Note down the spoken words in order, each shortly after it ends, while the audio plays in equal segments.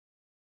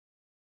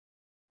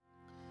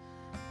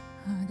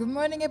Good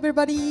morning,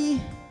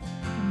 everybody.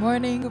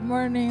 Good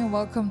morning.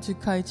 Welcome to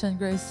Cowichan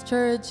Grace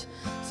Church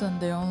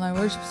Sunday online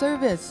worship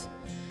service.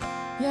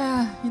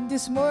 In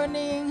this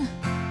morning,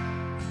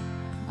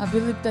 I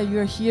believe that you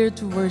are here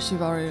to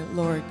worship our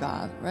Lord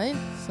God, right?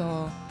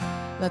 So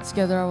let's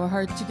gather our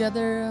heart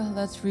together.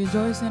 Let's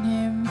rejoice in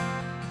Him.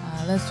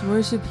 Let's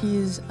worship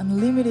His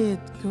unlimited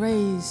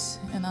grace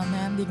and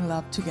unending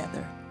love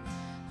together.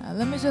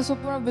 Let me just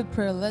open up with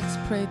prayer. Let's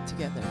pray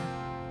together.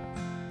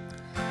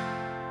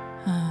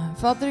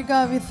 Father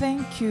God, we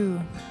thank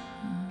you.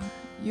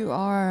 You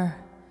are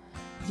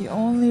the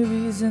only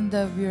reason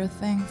that we are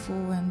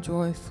thankful and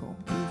joyful.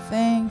 We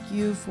thank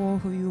you for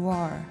who you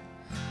are.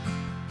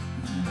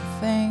 And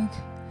thank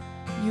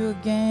you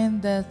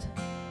again that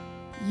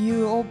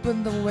you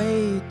opened the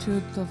way to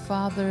the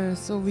Father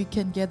so we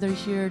can gather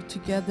here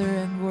together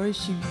and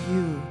worship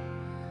you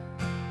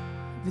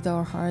with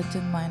our heart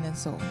and mind and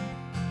soul.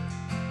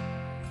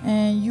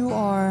 And you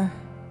are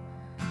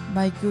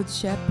my good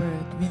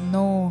shepherd. We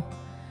know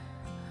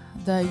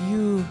that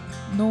you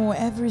know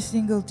every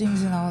single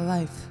things in our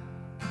life.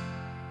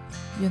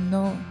 You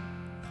know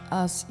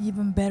us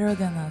even better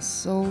than us.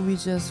 So we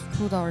just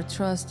put our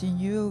trust in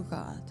you,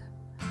 God.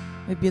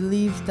 We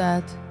believe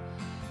that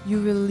you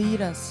will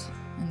lead us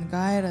and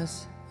guide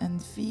us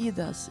and feed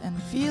us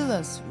and fill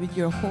us with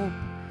your hope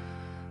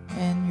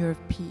and your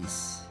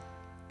peace.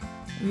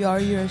 We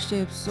are your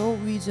sheep, so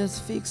we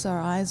just fix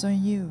our eyes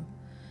on you,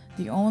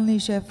 the only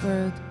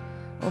shepherd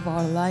of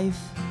our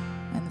life,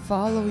 and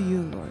follow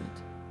you, Lord.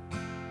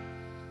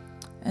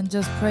 And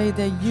just pray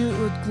that you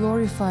would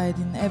glorify it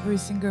in every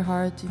single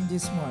heart in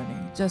this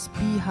morning. Just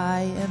be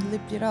high and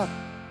lift it up.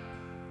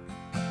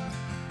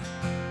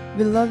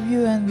 We love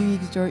you and we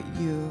exhort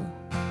you.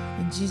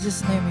 In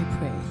Jesus' name we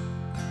pray.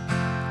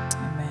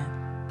 Amen.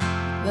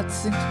 Let's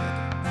sing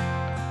together.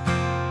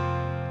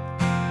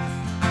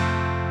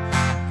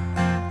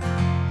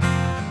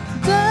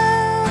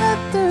 Down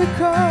at the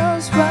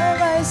cross where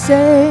my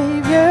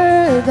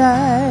Savior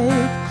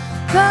died,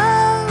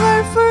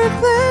 downward for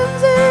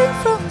cleansing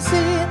from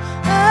sin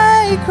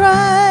I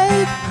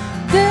cried.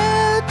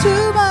 There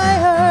to my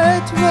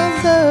heart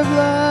was the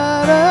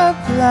blood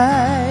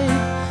applied.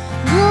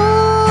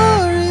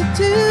 Glory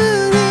to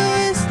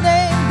His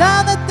name.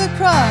 Down at the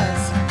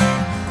cross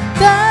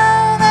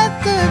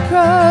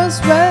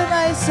where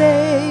my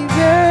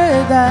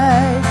Savior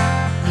died,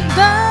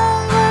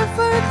 downward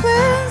for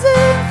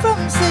cleansing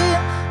from sin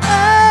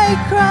I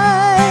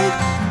cried.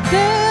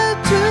 There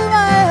to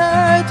my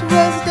heart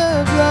was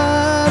the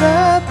blood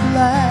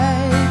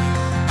applied.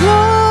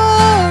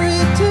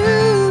 Glory to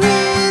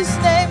His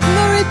name.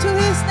 Glory to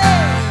His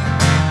name.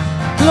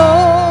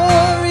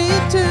 Glory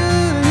to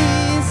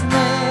His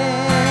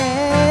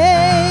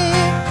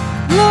name.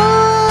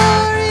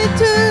 Glory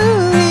to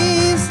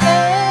His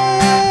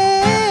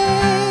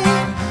name.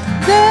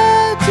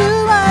 There to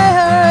my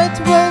heart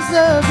was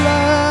the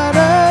blood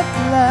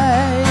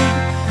applied.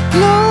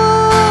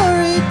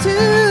 Glory to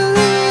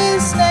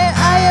His name. I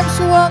am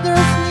so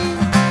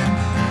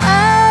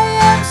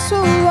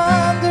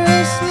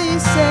wondrously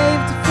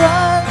saved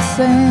from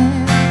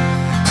sin.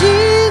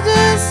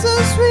 Jesus, so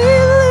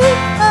sweetly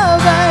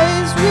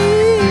abides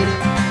with Him.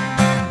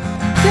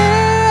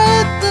 There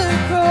at the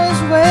cross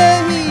where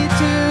He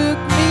took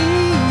me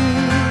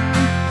in.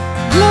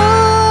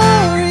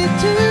 Glory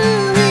to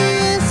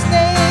His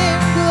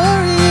name.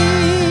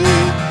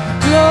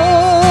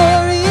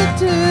 Glory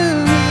to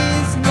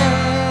His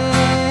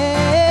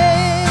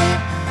name.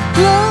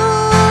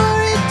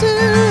 Glory to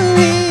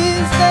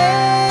His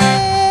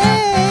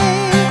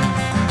name.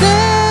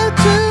 There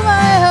to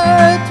my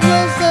heart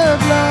was the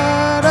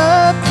blood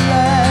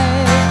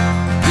applied.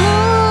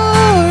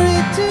 Glory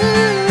to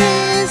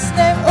His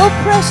name. Oh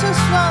precious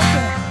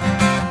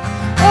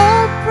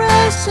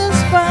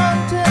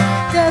fountain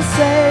that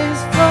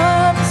saves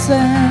from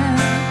sin.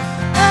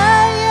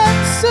 I am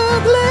so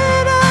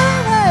glad I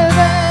have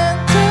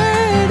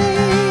entered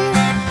in.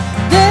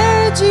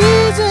 There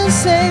Jesus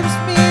saves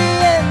me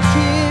and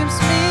keeps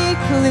me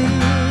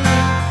clean.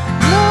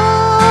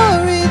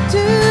 Glory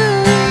to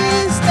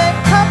His name.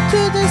 Come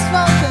to this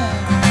fountain.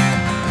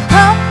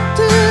 Come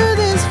to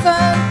this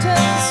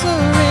fountain so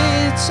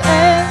rich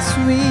and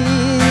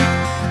sweet.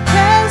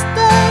 Cast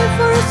thy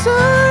for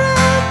sore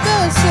at the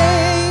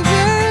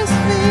Savior's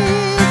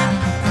feet.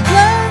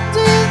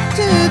 Plunged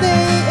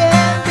today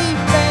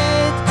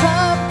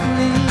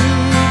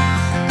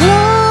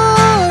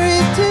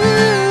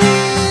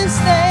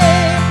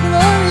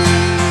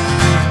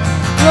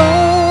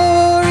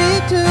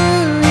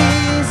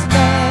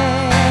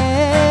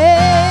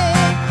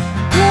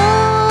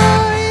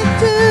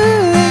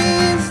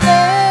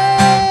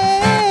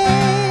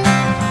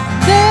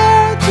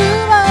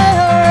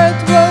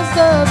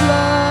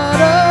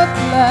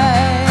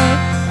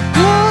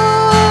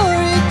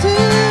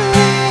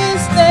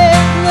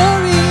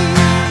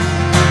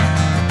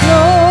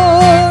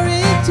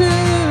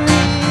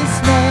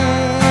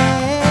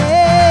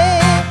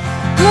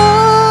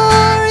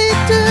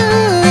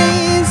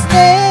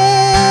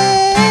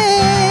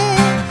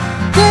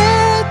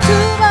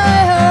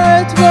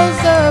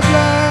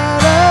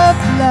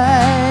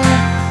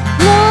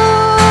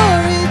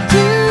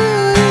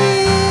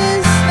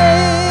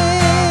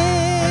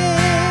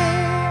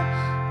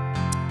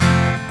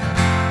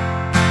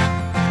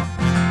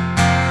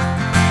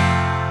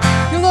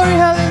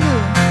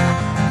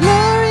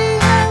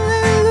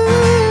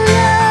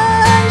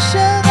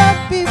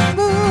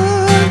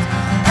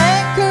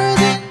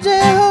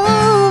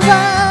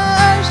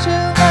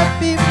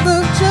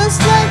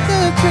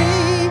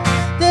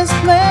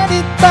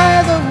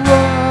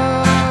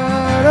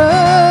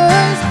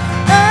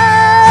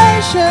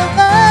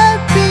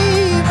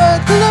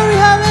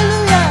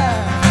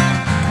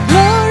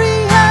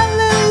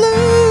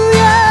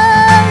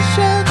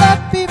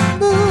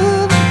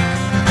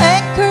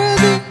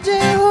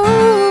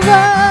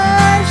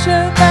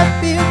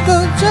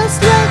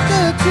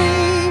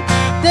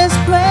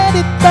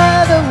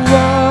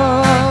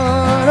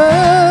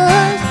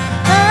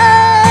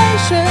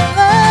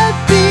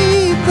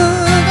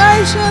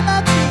shall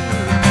not be.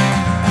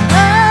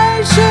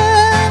 I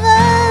shall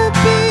not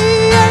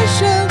be, I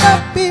shall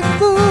not be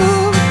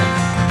moved.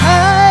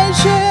 I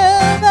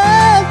shall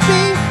not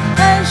be,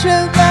 I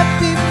shall not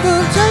be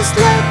moved. Just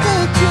like a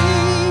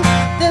tree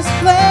that's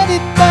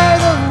planted by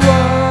the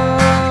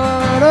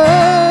waters,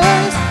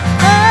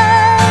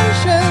 I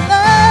shall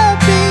not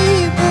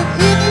be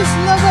moved. In His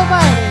love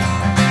abiding,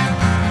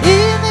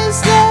 in His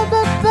love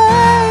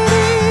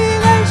abiding,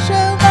 I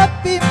shall not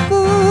be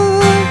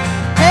moved.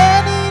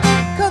 And in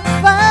Him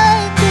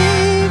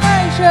confiding,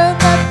 I shall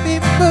not be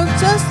moved.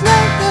 Just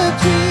like a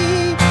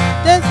tree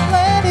that's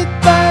planted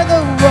by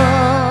the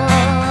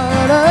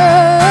water,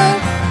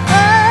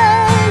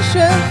 I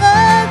shall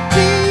not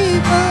be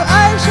moved.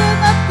 I shall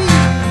not be.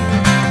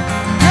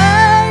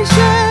 I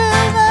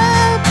shall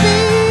not be.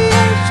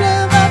 I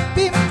shall not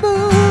be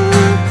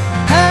moved.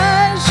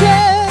 I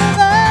shall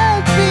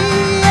not be.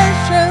 I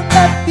shall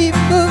not be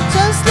moved.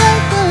 Just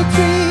like a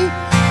tree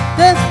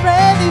that's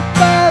planted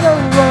by the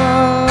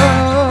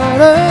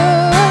waters,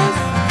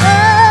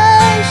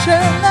 I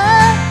shall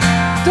not.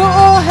 Though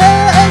all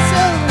hell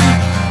assail me,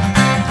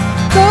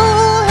 though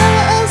all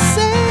hell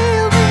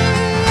assail me,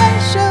 I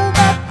shall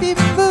not be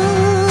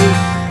moved.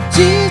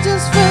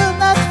 Jesus will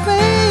not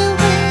fail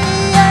me.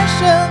 I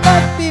shall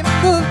not be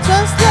moved.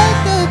 Just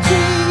like a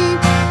tree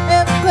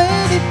and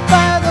planted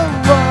by the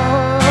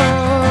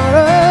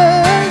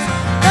waters,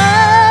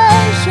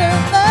 I shall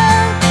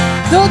not.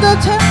 Though the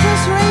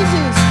tempest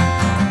rages,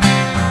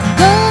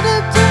 though the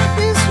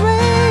tempest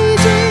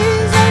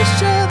rages, I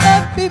shall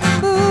not be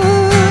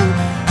moved.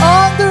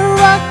 On the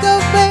rock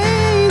of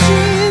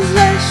ages, I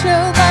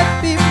shall not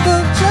be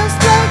moved. Just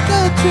like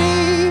a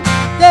tree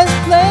that's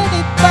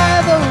planted by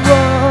the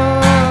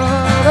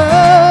water,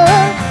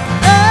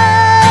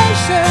 I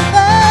shall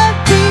not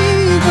be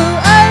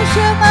moved. I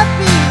shall not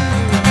be.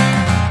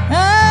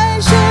 I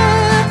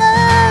shall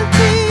not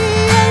be.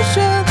 I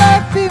shall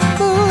not be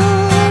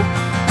moved.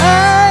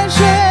 I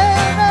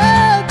shall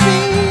not be.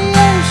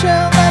 I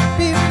shall not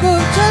be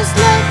moved. Just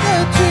like a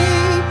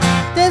tree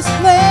that's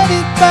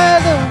planted by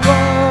the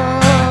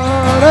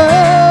water,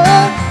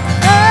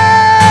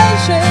 I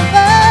shall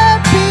not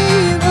be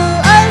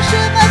moved. I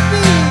shall not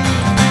be.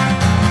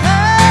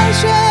 I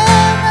shall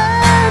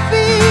not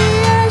be.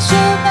 I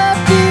shall not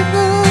be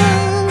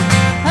moved.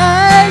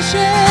 I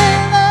shall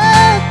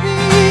not be.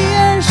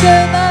 I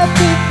shall not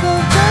be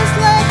moved. Just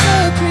like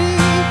a tree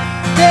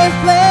that's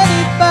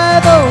planted by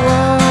the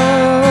water,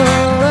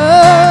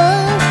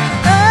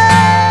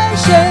 I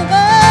shall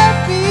not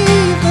be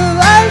moved.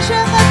 I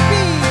shall not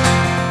be.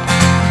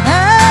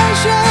 I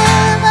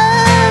shall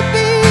not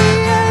be.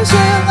 I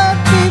shall not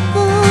be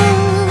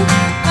moved.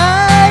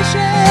 I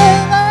shall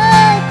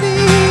not be.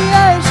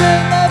 I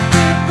shall not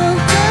be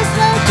moved. Just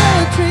like a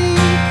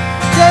tree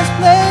that's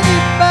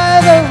planted by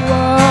the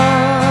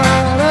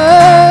water,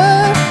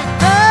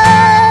 I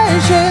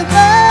shall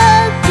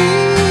not be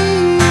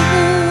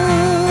moved.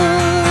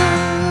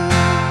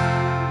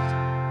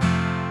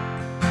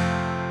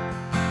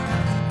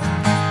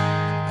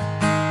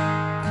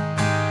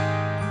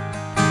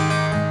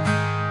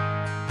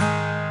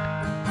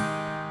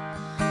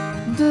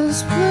 The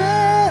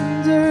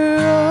splendor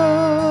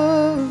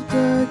of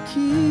the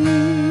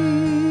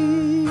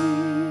King,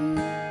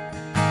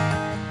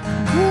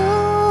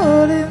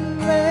 golden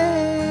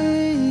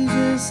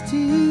majesty,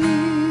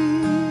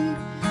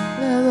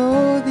 let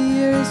all the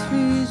earth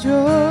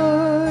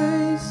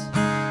rejoice,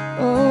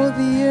 all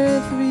the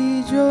earth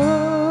rejoice.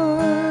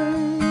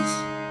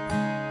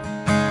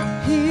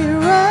 He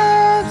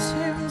wraps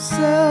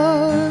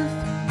Himself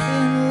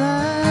in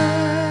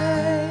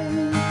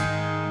light,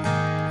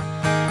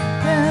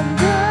 and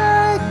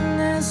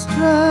darkness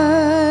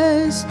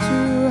tries to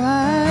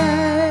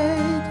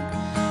hide,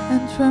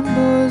 and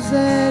trembles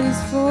at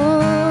His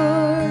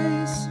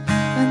voice,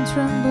 and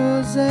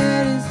trembles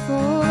at His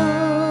voice.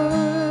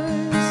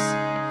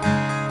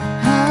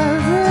 How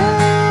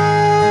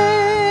great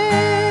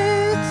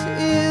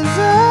is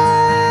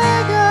our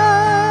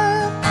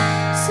God?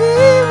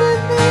 Sing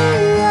with me,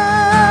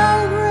 how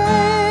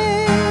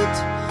great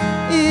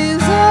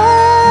is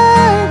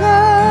our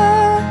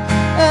God,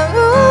 and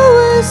who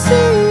will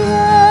see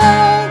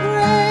how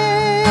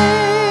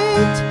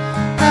great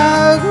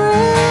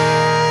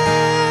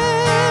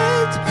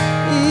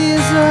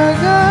is our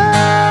God?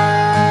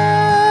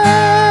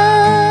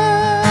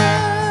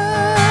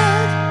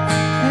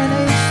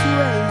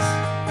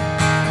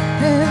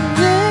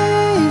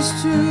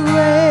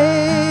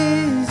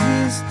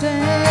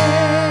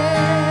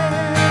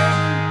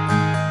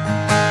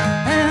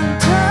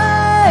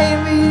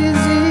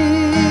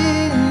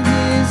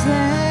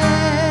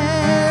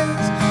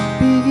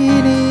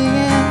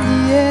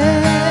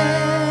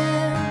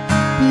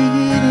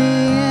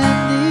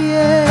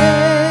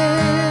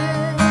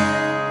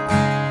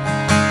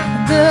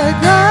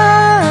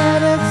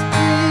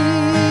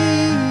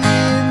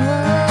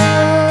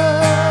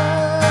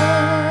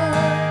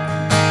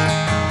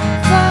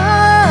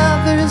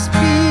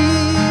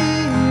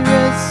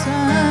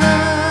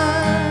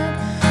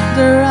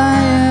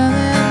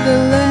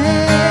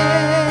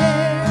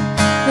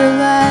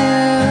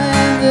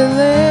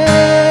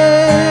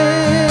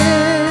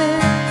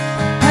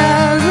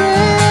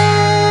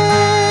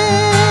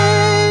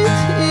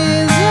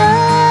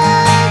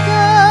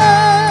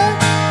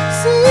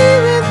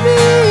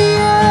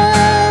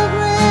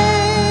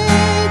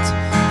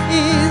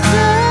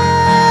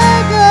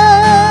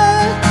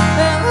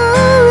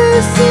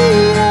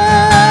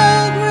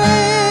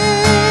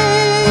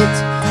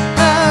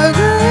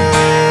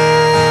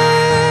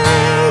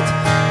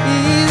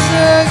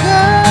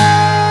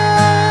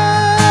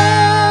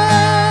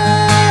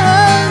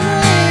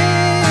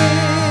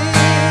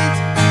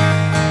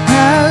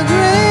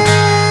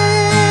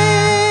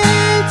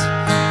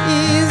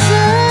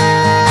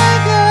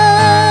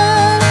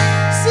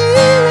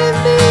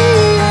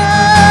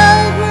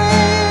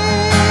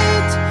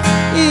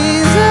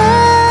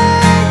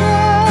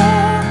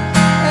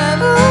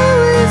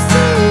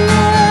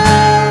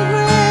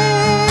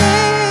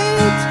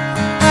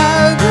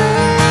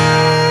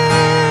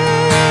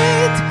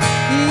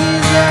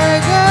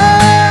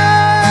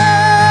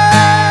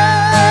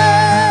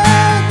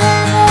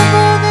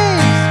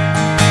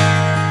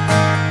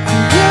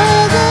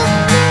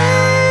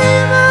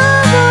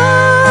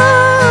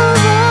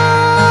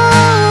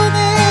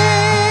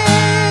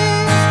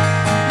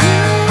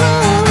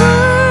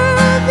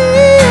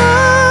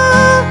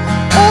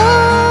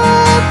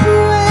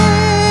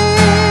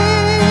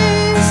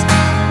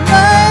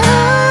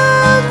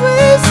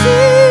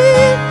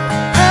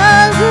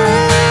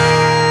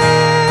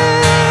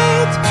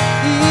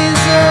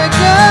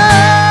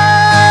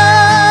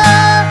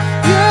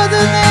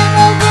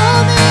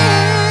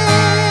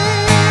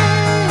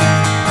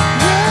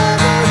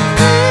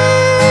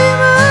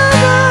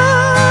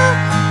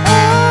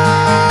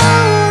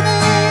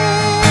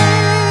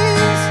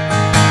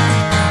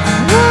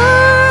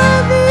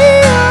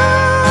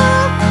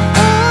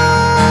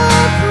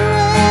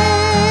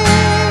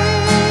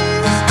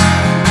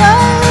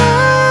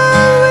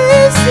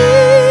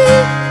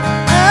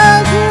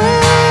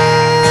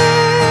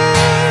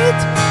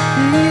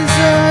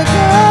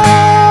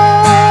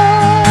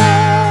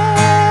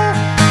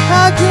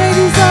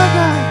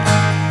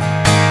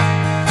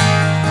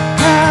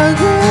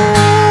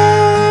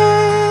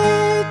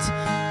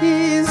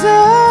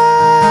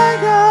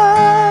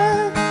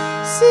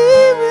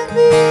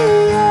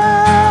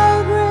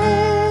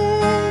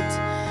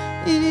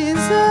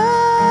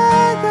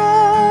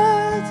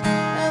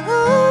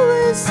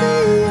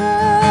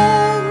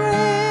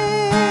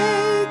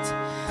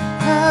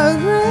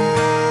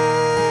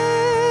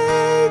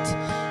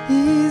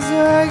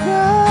 our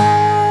God?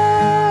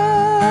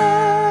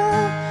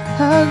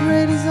 How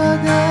great is our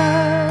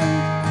God?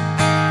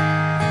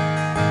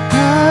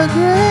 How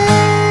great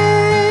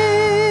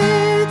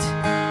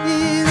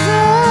is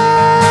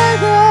our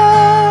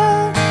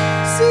God?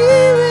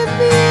 See with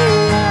me,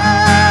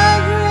 how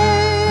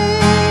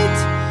great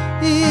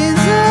is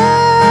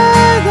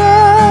our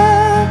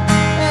God,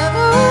 and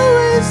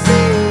always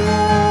see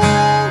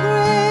how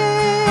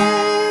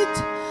great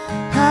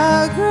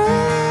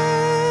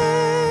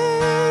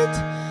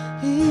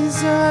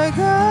is our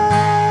God.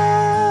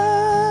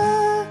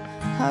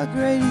 How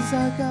great is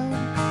our God?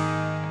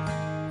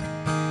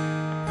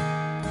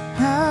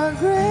 How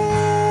great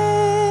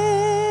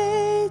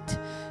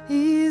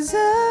is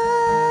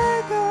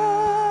our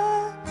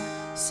God?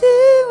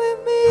 Sing with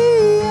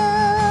me,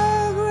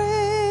 how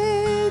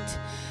great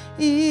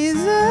is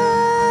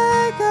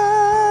our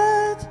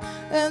God,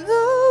 and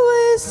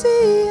always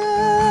see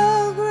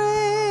how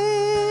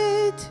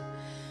great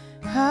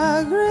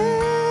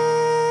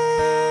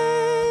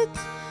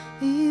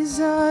is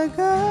our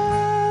God.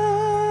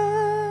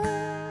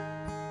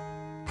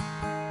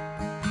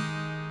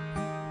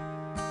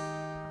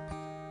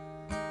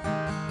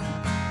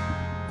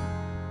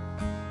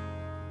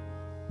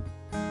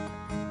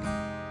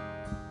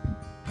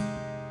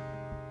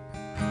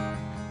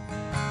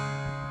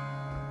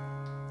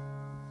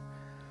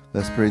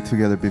 Let's pray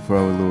together before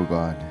our Lord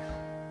God.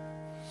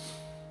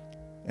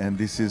 And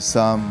this is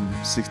Psalm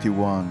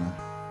 61.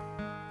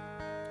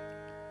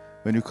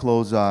 When you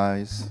close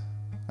eyes,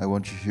 I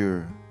want you to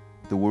hear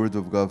the word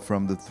of God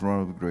from the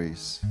throne of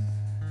grace.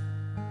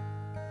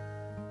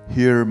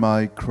 Hear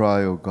my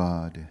cry, O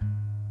God.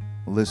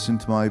 Listen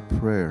to my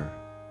prayer.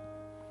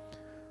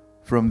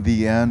 From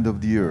the end of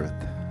the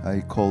earth,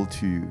 I call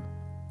to you.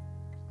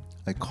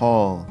 I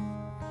call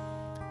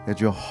as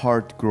your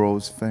heart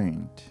grows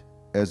faint,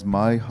 as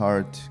my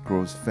heart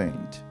grows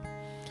faint.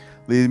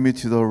 Lead me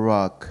to the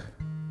rock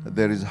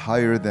that is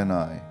higher than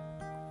I,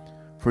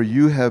 for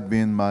you have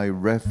been my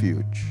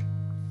refuge,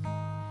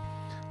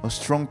 a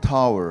strong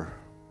tower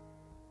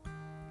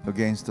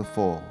against the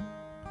foe.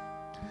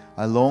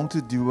 I long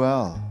to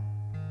dwell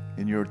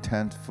in your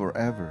tent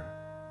forever,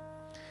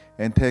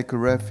 and take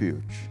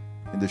refuge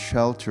in the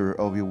shelter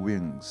of your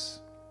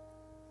wings.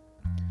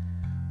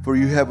 For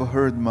you have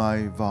heard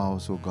my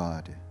vows, O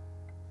God.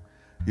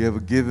 You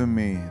have given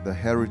me the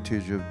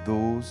heritage of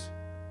those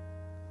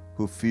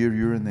who fear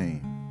your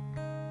name.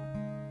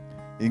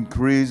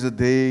 Increase the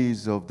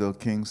days of the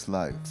king's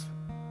life,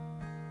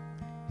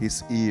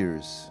 his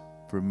years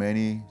for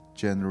many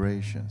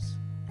generations.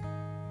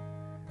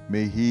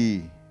 May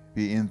he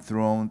be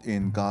enthroned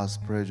in God's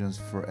presence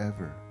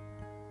forever,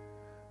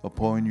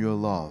 upon your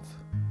love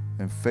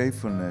and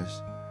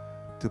faithfulness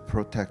to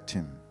protect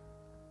him.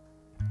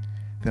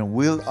 Then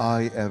will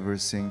I ever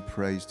sing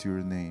praise to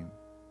your name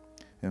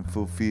and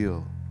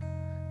fulfill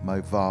my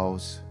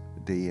vows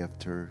day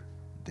after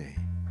day.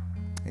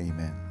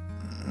 Amen.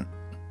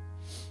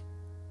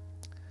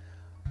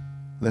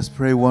 Let's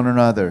pray one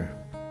another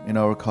in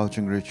our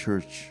Cowichan Great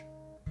Church,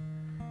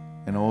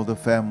 and all the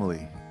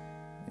family,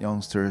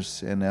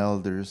 youngsters and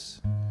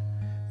elders,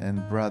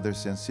 and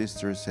brothers and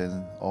sisters,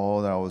 and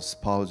all our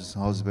spouses,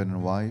 husband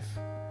and wife.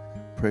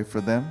 Pray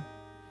for them,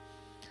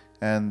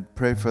 and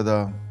pray for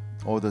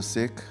all the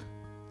sick.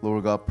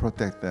 Lord God,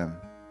 protect them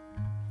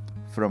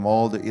from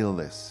all the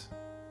illness,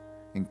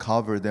 and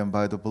cover them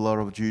by the blood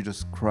of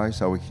Jesus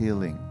Christ, our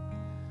healing.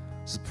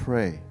 Just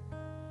pray.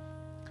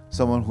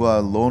 Someone who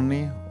are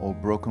lonely or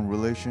broken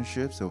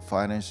relationships or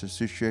financial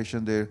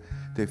situation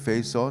they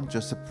face on,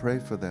 just pray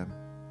for them.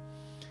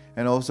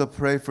 And also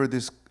pray for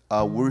this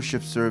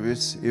worship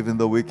service, even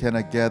though we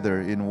cannot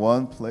gather in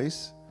one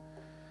place,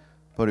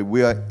 but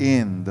we are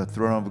in the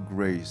throne of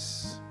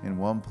grace in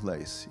one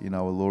place, in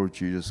our Lord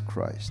Jesus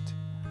Christ.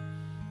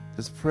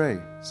 Just pray.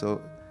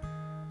 So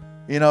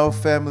in our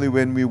family,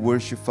 when we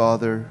worship,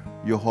 Father,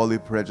 your holy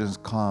presence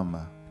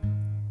come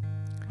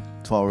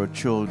to our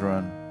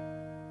children,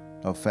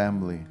 our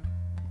family.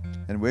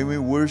 And when we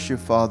worship,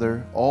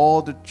 Father,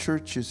 all the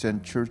churches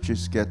and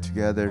churches get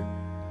together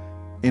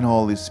in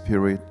Holy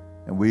Spirit,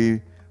 and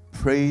we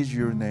praise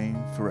your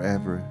name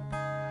forever,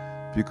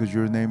 because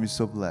your name is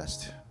so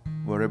blessed.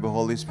 Whatever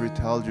Holy Spirit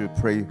tells you,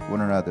 pray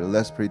one another.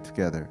 Let's pray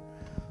together.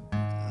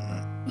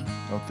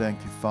 Oh, thank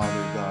you,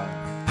 Father God.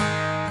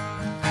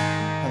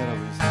 하나님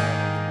아버지,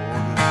 사랑하는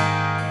모든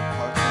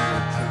Cowichan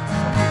Church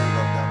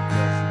성도들과 함께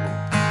하시고,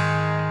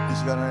 이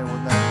시간 안에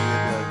원하는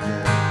예배할 때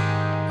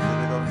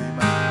예배 가운데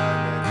임하시는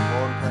하나님의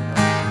거룩한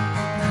영광,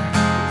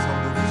 우리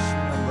성도들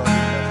심령과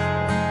함께 하시고,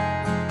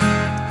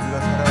 우리가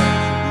살아가는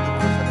것이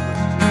믿음으로 사는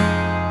것이지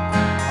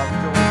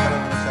감정으로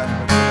살아가는 것이 아닌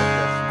걸 깨닫게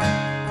하시고,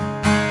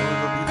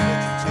 오늘도 믿음의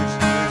주체이신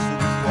예수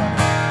그리스도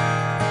안에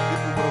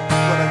기쁨으로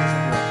굳건하게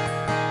서며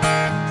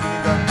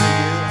주님과 함께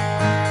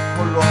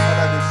홀로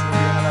하나님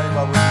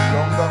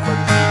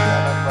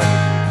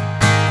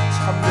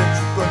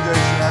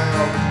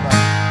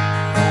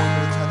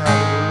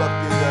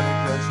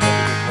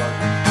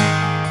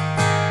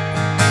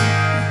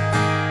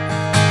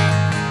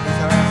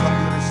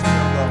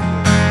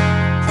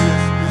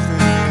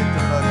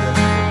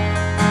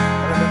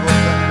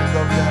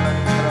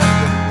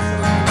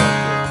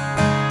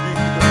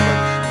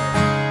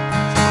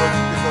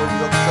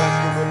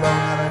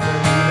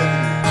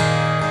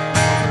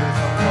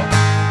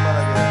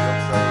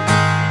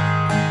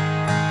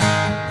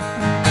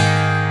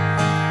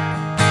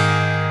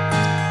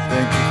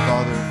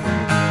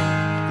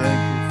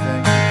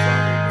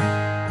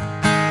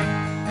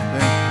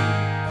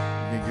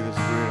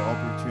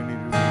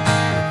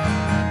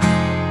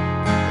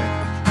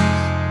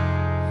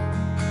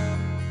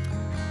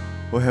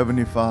Oh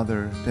Heavenly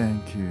Father,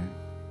 thank you.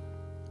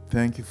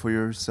 Thank you for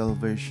your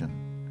salvation.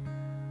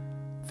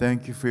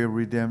 Thank you for your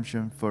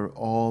redemption for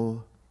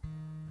all,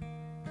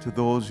 to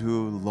those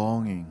who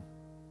longing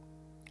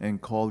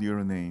and call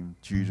your name,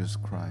 Jesus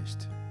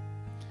Christ.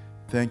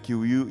 Thank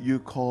you. You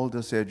called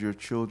us as your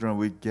children.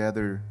 We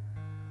gather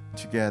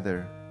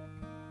together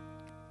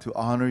to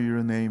honor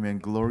your name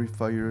and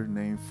glorify your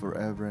name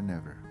forever and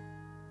ever.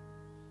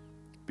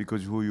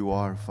 Because who you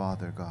are,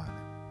 Father God.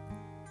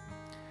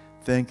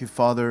 Thank you,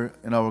 Father,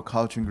 in our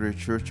Cowichan Great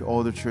Church,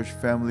 all the church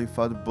family,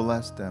 Father,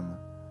 bless them.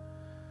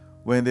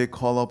 When they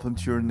call upon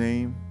your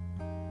name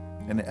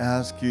and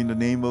ask you in the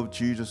name of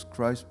Jesus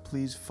Christ,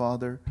 please,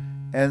 Father,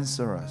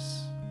 answer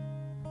us.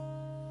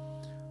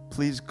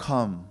 Please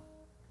come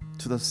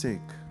to the sick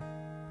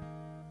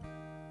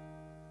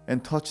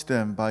and touch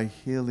them by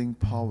healing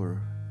power,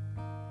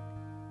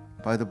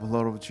 by the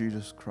blood of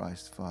Jesus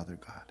Christ, Father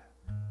God.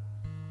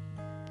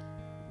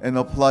 And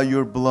apply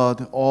your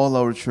blood all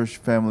our church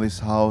family's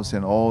house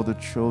and all the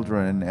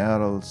children and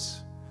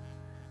adults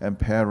and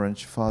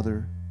parents,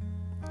 Father.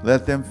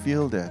 Let them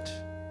feel that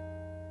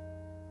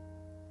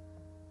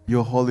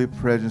your holy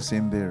presence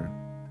in there.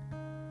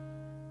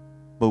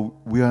 But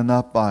we are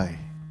not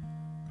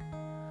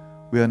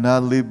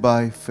live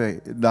by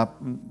faith, not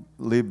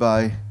live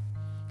by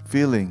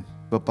feeling,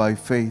 but by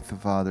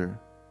faith, Father.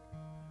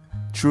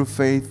 True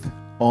faith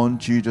on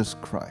Jesus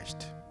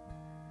Christ.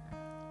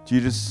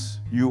 Jesus,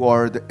 you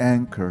are the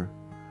anchor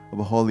of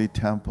a holy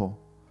temple,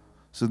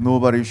 so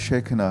nobody's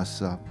shaking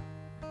us up.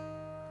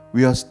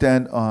 We are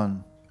stand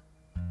on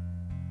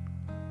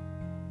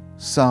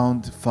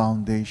sound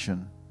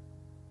foundation,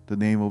 the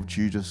name of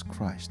Jesus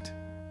Christ.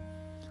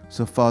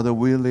 So Father,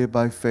 we live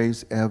by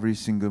faith every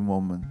single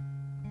moment.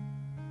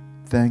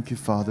 Thank you,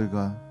 Father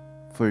God,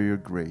 for your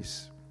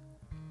grace.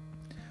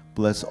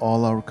 Bless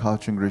all our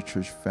Cowichan Great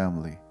Church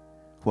family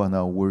who are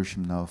now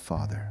worshiping now,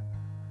 Father.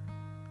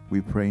 We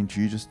pray in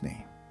Jesus'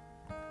 name.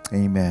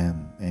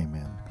 Amen.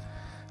 Amen.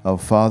 Our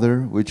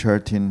Father, which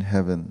art in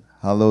heaven,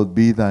 hallowed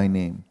be thy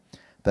name.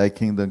 Thy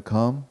kingdom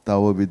come, thy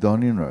will be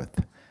done in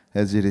earth,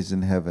 as it is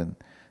in heaven.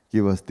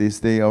 Give us this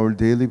day our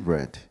daily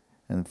bread,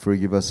 and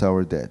forgive us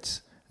our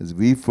debts, as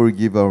we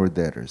forgive our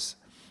debtors.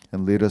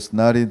 And lead us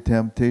not in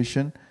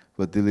temptation,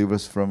 but deliver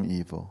us from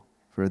evil.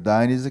 For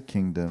thine is the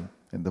kingdom,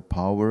 and the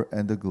power,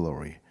 and the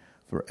glory,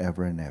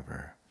 forever and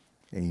ever.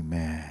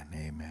 Amen.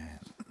 Amen.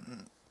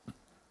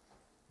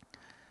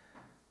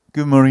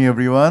 Good morning,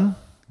 everyone.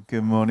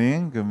 Good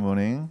morning. Good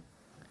morning.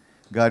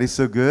 God is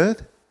so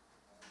good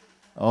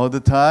all the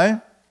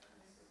time.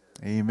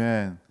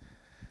 Amen.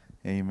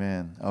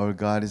 Amen. Our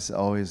God is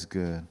always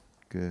good.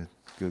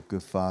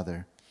 Good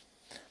Father.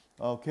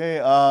 Okay.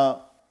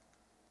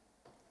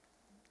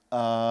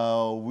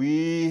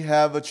 We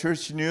have a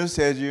church news,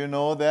 as you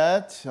know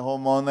that.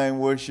 Home online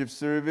worship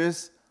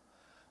service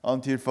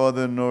until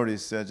further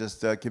notice.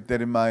 Just keep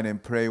that in mind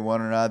and pray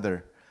one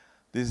another.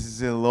 This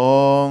is a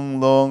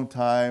long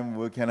time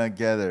we cannot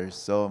gather.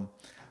 So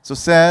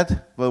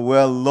sad, but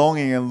we're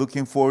longing and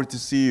looking forward to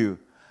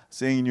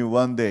seeing you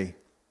one day.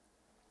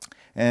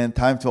 And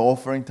time to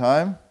offering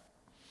time.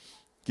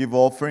 Give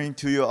offering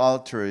to your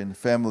altar in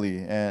family,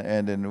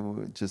 and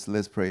then just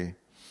let's pray.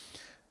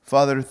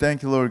 Father,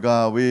 thank you, Lord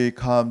God. We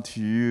come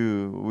to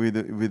you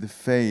with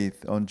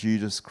faith on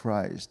Jesus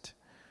Christ,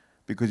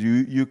 because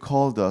you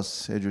called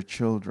us as your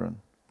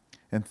children.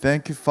 And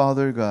thank you,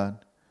 Father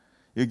God.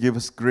 You give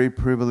us great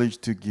privilege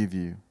to give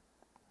you.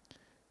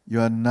 You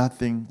are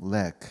nothing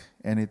lack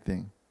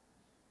anything,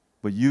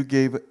 but you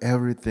gave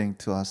everything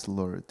to us,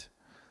 Lord.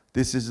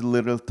 This is a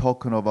little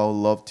token of our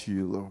love to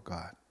you, Lord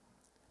God.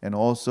 And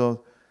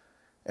also,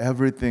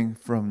 everything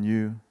from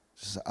you,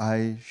 just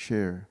I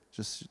share,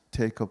 just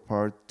take a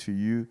part to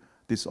you,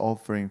 this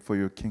offering for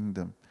your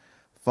kingdom.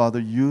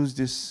 Father, use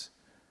this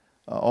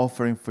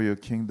offering for your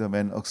kingdom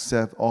and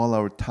accept all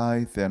our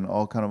tithe and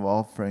all kind of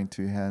offering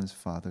to your hands,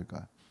 Father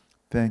God.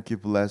 Thank you.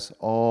 Bless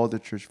all the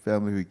church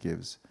family who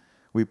gives.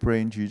 We pray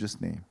in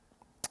Jesus' name.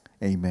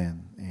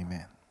 Amen.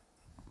 Amen.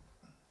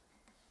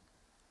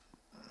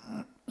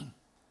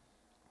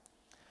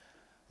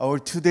 Our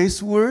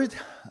today's word,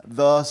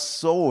 the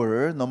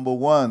sower. Number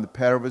 1, the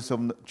parables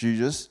of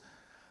Jesus.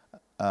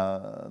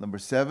 Number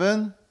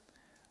 7,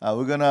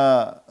 we're going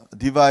to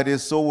divide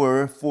this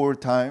sower 4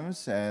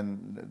 times.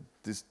 And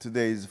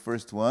today is the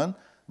first one.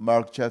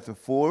 Mark chapter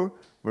 4,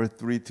 verse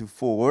 3 to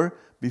 4.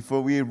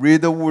 Before we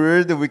read the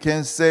word, we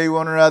can say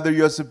one another,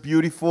 you are so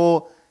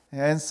beautiful,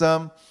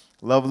 handsome,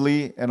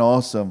 lovely, and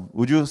awesome.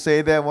 Would you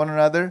say that one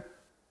another?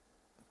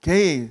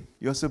 Okay,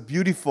 you are so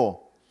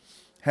beautiful,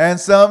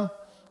 handsome,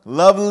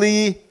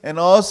 lovely, and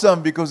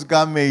awesome because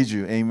God made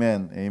you.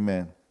 Amen.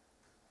 Amen.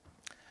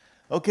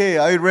 Okay,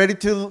 are you ready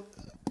to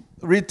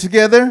read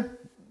together?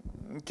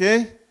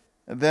 Okay,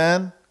 and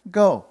then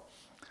go.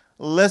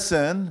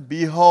 Listen,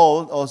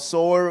 behold, a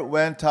sower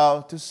went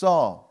out to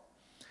sow.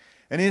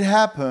 And it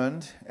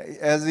happened,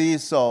 as he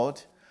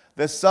sowed,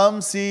 that some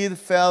seed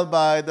fell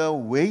by the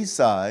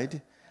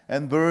wayside,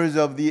 and birds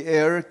of the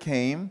air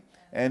came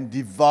and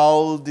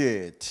devoured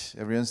it.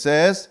 Everyone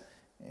says,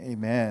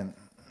 Amen.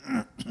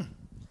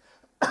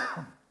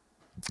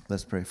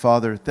 Let's pray.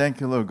 Father,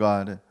 thank you, Lord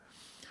God.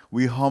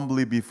 We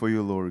humbly before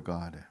you, Lord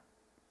God,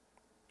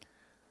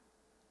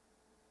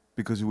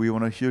 because we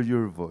want to hear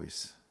your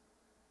voice.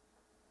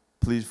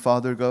 Please,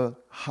 Father God,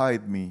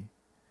 hide me.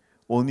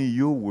 Only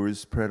your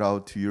words spread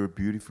out to your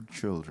beautiful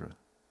children.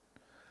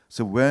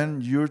 So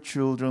when your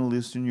children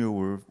listen to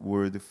your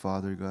word,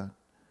 Father God,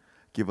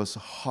 give us a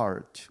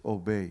heart to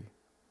obey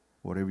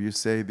whatever you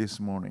say this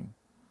morning.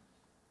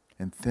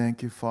 And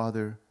thank you,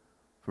 Father,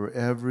 for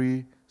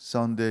every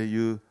Sunday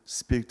you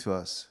speak to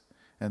us.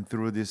 And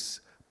through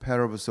this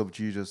parables of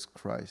Jesus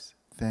Christ.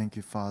 Thank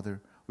you,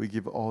 Father. We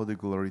give all the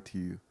glory to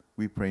you.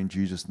 We pray in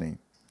Jesus' name.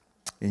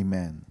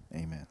 Amen.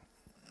 Amen.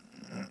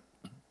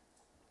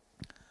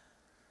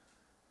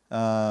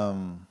 A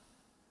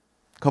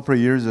couple of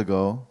years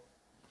ago,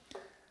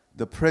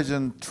 the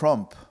President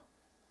Trump,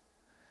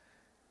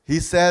 he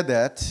said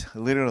that,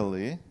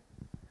 literally,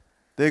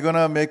 they're going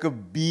to make a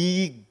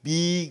big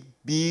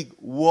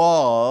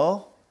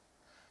wall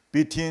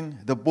between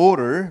the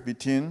border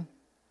between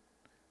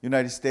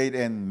United States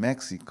and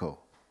Mexico,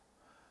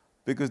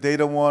 because they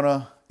don't want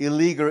an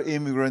illegal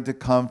immigrant to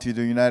come to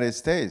the United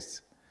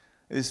States.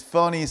 It's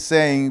funny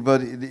saying,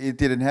 but it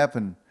didn't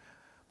happen.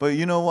 But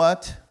you know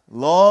what?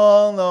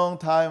 Long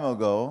time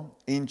ago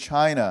in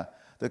China,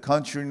 the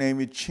country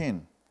named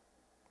Qin,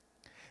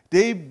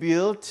 they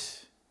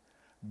built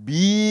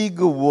big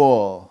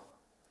wall.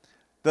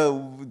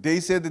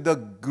 They said the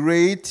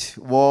Great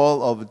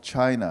Wall of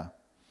China.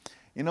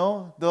 You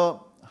know, the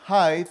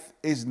height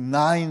is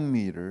 9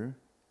 meters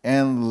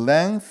and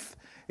length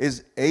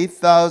is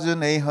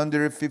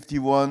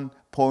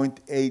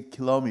 8,851.8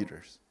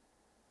 kilometers.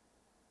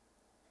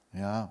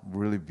 Yeah,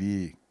 really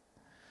big.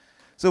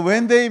 So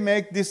when they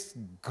make this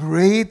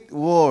great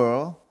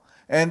wall,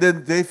 and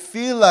then they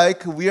feel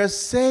like we are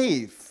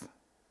safe,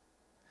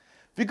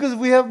 because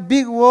we have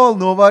big wall,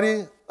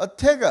 nobody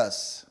attack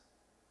us.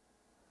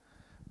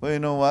 But you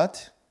know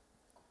what?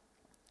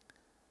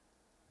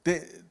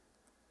 They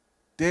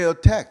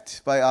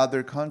attacked by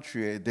other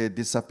country. They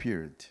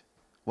disappeared.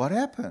 What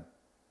happened?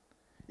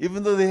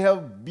 Even though they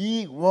have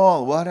big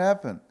wall, what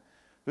happened?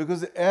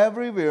 Because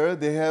everywhere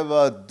they have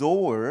a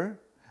door,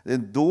 the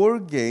door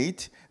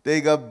gate, they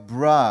got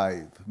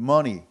bribe,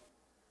 money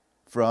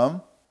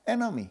from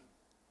enemy.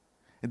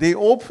 They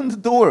opened the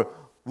door.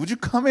 Would you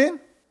come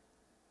in?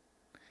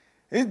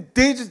 It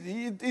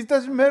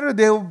doesn't matter.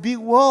 They have a big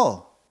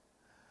wall.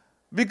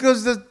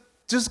 Because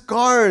just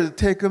guard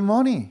take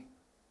money.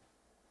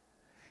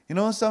 You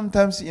know,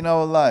 sometimes in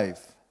our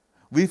life,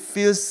 we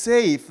feel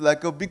safe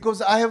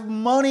because I have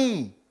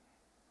money.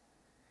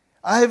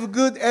 I have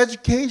good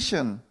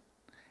education.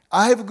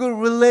 I have good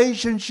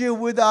relationship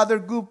with other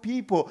good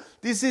people.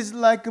 This is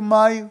like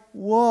my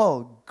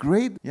wall.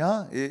 Great.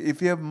 Yeah,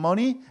 if you have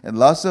money and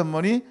lots of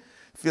money,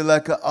 feel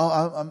like,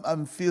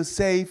 I feel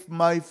safe,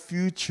 my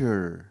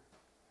future.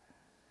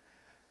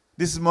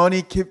 This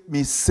money keep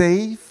me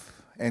safe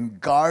and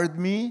guard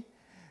me.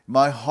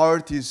 My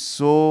heart is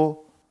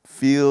so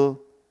feel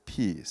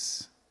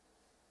peace.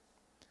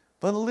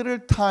 But a little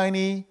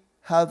tiny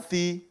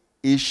healthy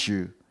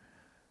issue,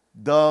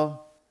 the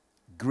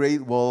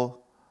Great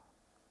Wall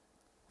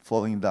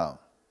falling down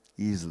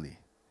easily.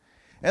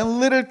 And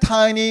little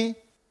tiny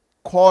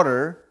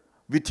quarrel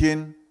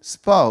between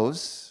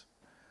spouse,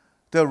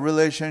 the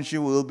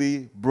relationship will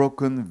be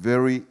broken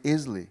very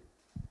easily.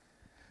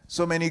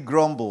 So many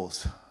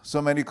grumbles,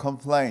 so many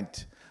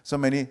complaints, so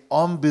many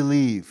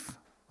unbelief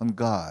on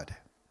God.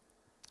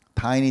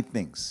 Tiny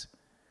things.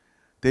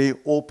 They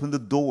open the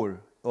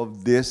door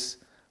of this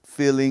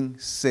feeling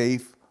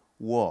safe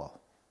wall.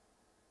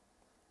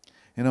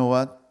 You know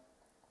what?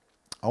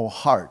 Our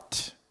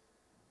heart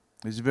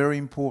is very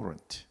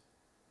important.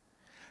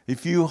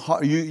 If you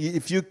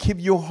keep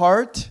your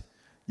heart,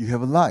 you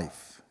have a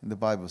life. The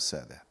Bible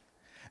said that.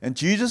 And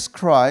Jesus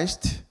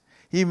Christ,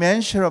 He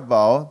mentioned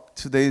about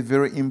today's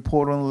very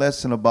important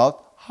lesson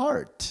about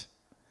heart.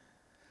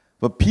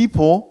 But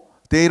people,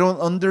 they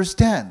don't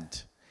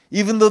understand.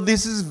 Even though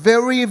this is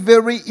very,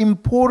 very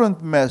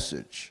important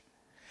message.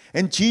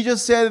 And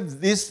Jesus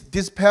said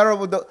this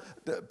parable, the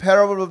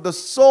parable of the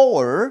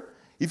sower,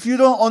 if you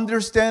don't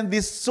understand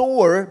this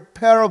sower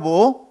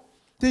parable,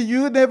 then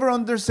you never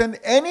understand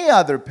any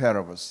other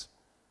parables.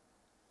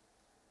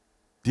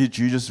 Did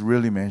Jesus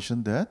really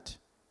mention that?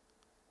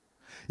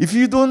 If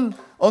you don't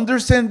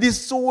understand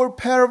this sower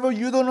parable,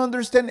 you don't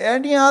understand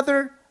any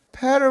other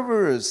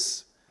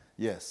parables.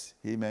 Yes,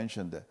 He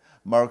mentioned that.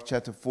 Mark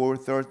chapter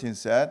 4:13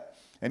 said,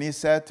 and He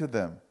said to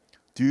them,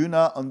 do you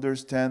not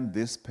understand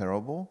this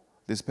parable?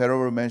 This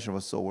parable mentioned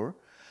a sower.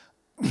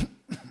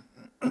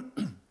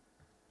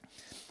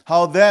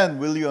 How then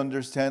will you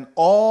understand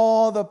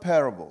all the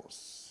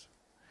parables?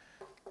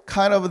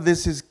 Kind of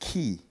this is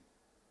key.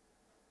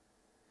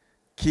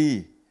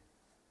 Key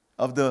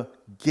of the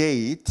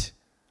gate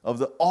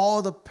of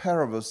all the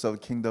parables of the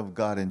kingdom of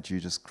God and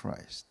Jesus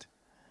Christ.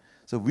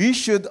 So we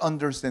should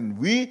understand,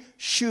 we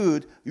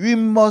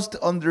must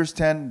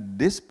understand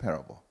this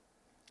parable.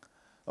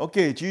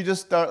 Okay, Jesus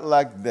start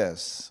like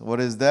this.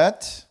 What is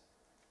that?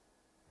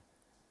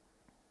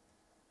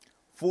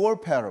 4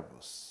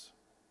 parables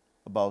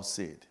about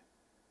seed.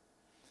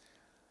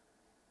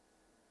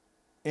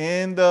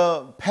 In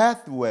the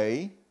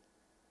pathway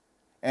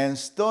and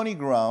stony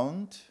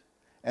ground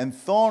and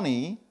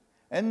thorny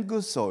and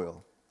good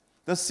soil,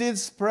 the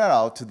seeds spread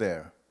out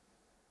there.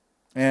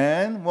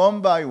 And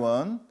one by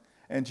one,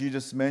 and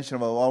Jesus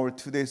mentioned about our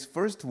today's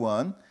first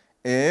one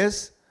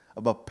is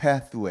about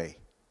pathway.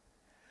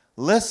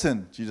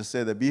 Listen, Jesus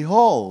said that,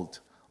 behold,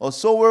 a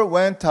sower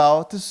went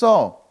out to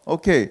sow.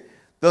 Okay,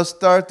 let's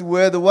start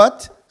with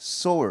what?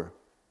 Sower.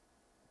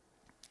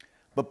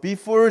 But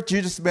before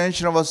Jesus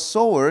mentioned about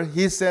sower,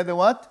 he said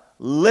what?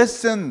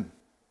 Listen.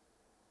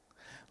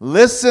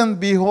 Listen,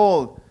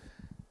 behold.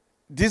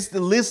 This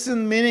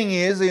listen meaning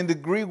is, in the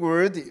Greek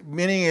word,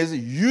 meaning is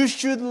you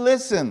should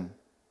listen.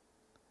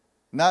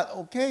 Not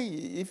okay.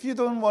 If you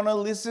don't want to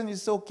listen,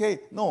 it's okay.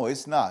 No,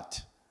 it's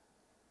not.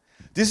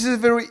 This is a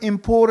very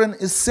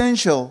important,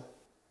 essential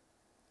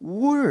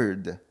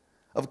word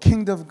of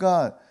Kingdom of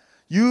God.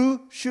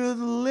 You should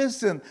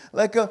listen.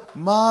 Like a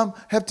mom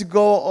have to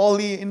go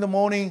early in the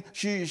morning.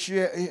 She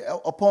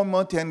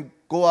appointment and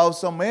go out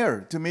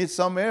somewhere to meet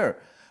somewhere.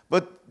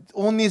 But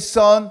only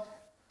son,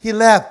 he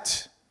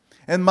left.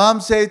 And mom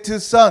said to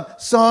son,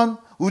 son,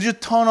 would you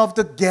turn off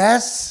the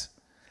gas?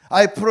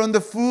 I put on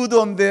the food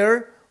on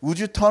there. Would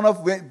you turn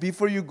off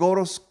before you go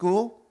to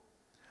school?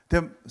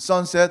 The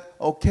son said,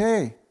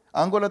 okay,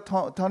 I'm going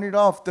to turn it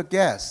off, the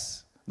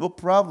gas. No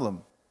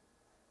problem.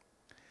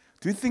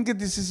 Do you think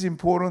this is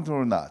important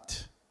or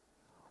not?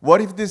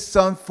 What if this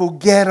son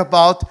forget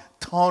about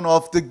turn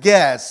off the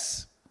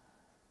gas?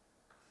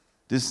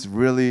 This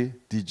really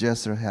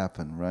disaster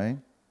happened, right?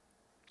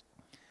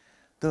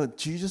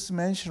 Jesus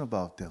mentioned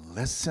about that.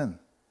 Listen.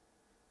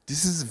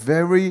 This is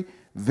very,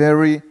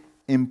 very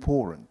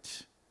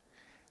important.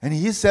 And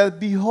he said,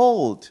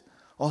 behold,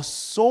 a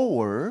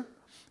sower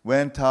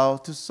went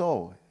out to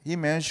sow. He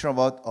mentioned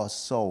about a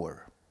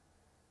sower.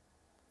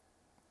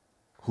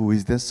 Who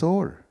is the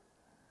sower?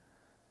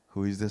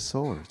 Who is the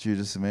sower?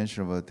 Jesus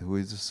mentioned about who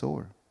is the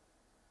sower.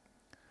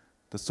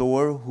 The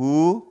sower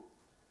who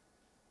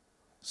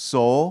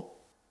sow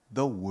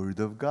the word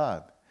of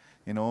God.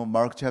 You know,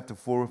 Mark chapter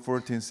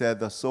 4:14 said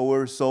the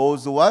sower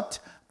sows what?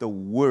 The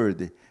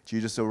word.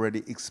 Jesus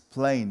already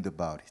explained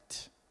about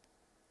it.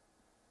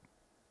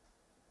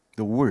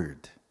 The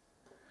word.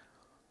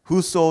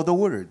 Who saw the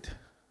word?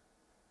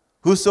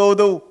 Who saw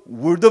the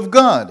word of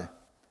God?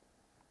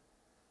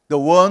 The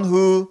one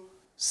who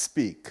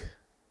speak.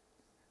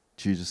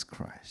 Jesus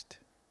Christ.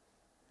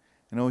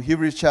 You know,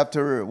 Hebrews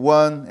chapter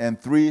 1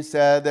 and 3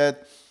 said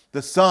that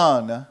the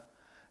Son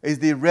is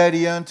the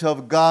radiance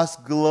of God's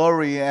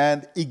glory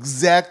and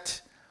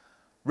exact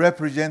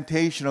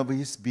representation of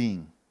His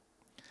being,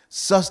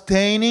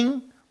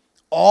 sustaining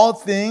all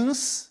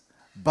things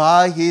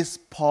by His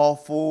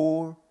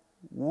powerful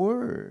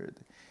word.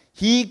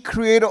 He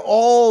created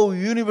all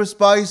universe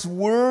by His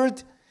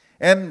word,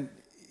 and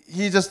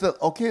He just said,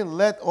 okay,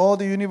 let all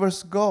the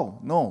universe go.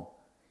 No.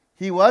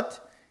 He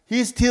what?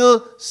 He's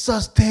still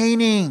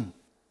sustaining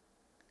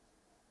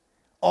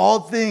all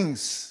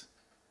things.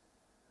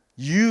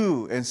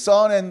 You and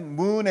sun and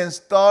moon and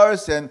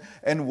stars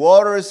and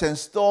waters and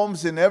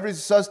storms and everything,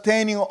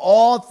 sustaining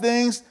all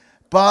things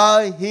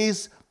by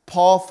His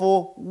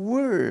powerful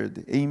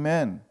word.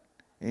 Amen.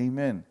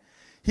 Amen.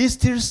 He's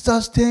still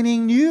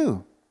sustaining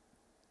you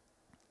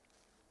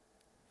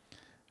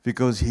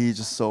because He's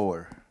a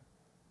sower.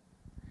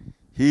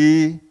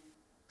 He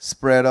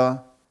spread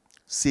a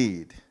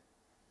seed,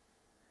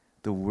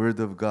 the word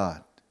of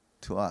God,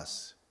 to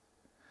us.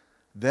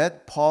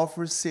 That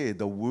powerful seed,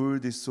 the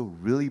word is so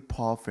really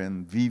powerful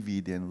and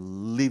vivid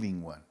and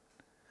living one,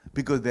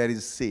 because that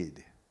is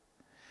seed.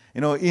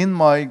 You know, in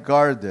my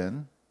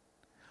garden,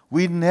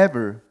 we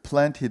never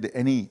planted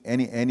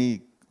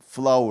any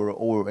flower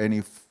or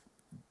any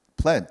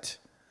plant.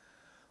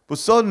 But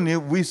suddenly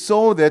we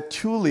saw that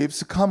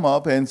tulips come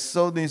up, and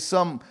suddenly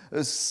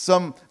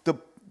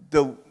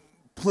the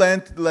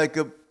plant like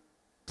a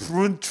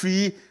prune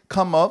tree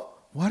come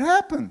up. What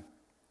happened?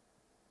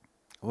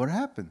 What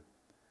happened?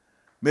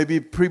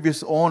 Maybe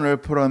previous owner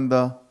put on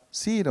the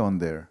seed on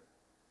there.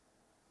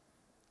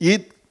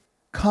 It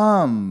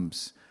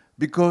comes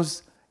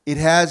because it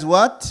has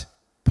what?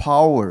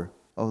 Power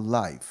of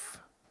life.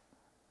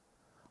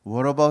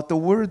 What about the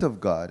Word of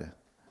God?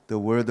 The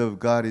Word of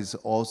God is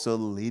also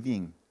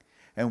living.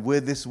 And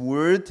with this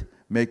Word,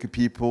 make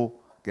people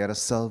get a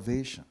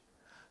salvation.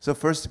 So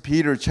 1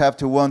 Peter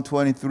chapter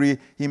 1:23,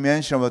 he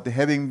mentioned about the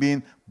having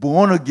been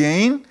born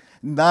again,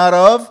 not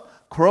of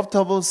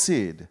corruptible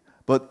seed,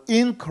 but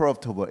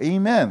incorruptible.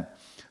 Amen.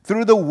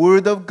 Through the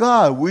word of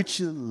God,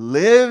 which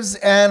lives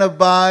and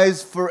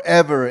abides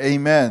forever.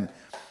 Amen.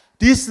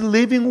 This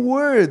living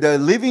word, the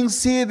living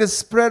seed is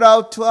spread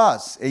out to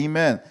us.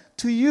 Amen.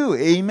 To you.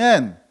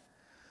 Amen.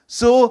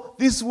 So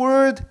this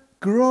word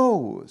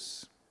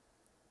grows.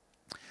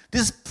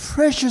 This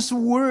precious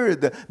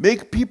word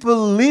make people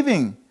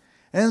living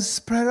and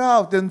spread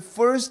out. And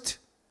first,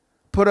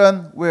 put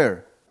on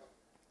where?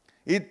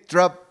 It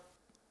dropped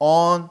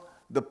on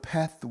the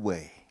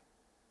pathway.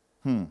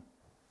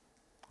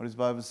 What does the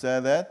Bible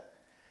say that?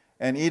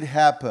 And it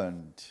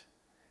happened,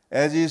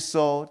 as he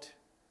sowed,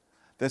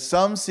 that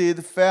some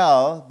seed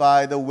fell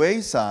by the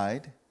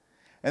wayside,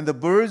 and the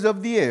birds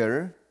of the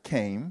air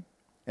came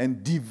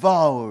and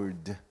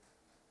devoured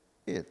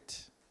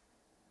it.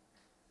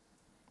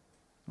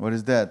 What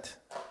is that?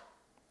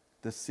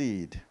 The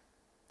seed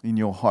in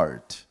your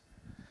heart.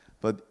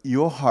 But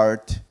your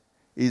heart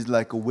is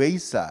like a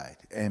wayside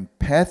and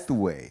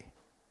pathway.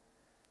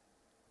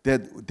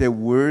 That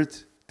word,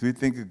 do you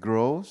think it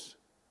grows?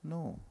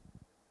 No.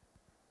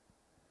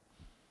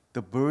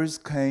 The birds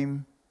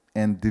came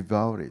and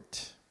devoured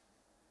it.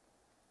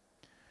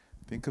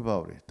 Think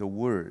about it. The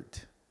word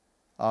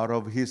out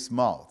of his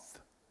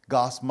mouth,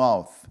 God's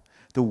mouth,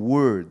 the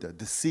word,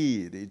 the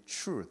seed, the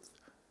truth,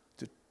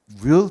 the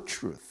real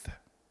truth.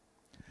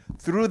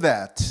 Through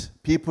that,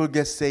 people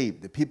get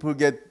saved. People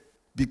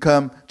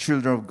become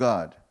children of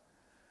God.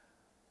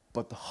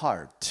 But the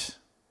heart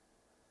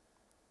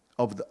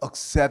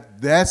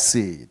accept that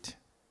seed.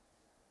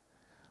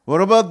 What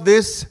about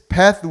this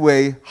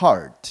pathway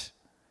heart?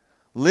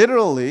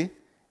 Literally,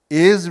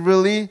 is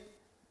really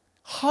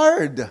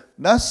hard,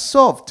 not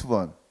soft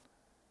one.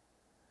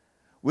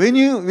 When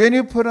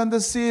you put on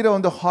the seed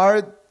on the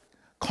hard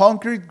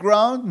concrete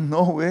ground,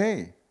 no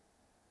way.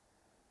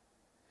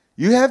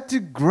 You have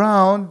to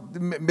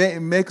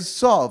make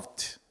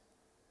soft,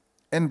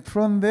 and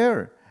from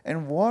there,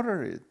 and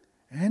water it,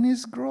 and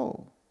it's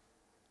grow.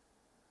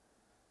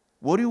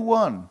 What do you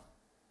want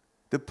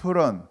to put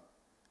on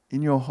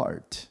in your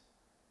heart?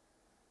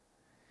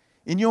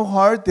 In your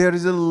heart, there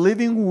is a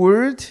living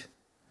word,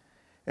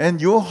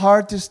 and your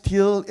heart is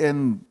still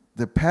in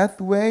the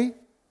pathway,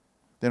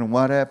 then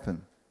what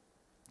happened?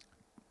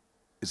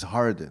 It's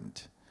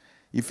hardened.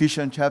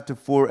 Ephesians chapter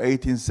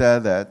 4:18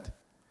 said that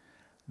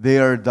they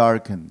are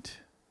darkened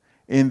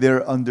in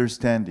their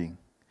understanding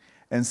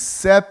and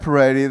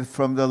separated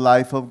from the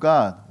life of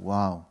God.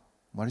 Wow.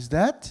 What is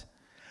that?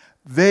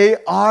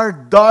 They are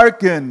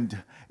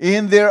darkened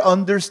in their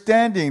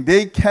understanding.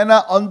 They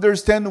cannot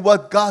understand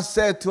what God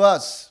said to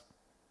us.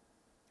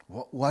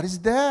 What is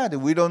that?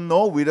 We don't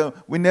know.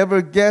 We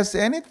never guess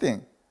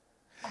anything.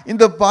 In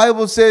the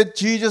Bible said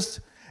Jesus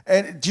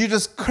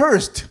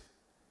cursed.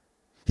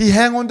 He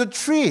hung on the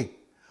tree.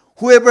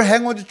 Whoever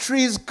hang on the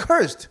tree is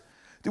cursed.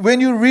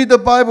 When you read the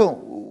Bible,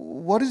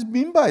 what does it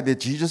mean by that?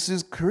 Jesus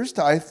is cursed?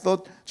 I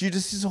thought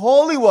Jesus is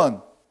Holy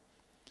One.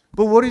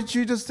 But what did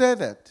Jesus say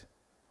that?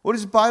 What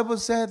does the Bible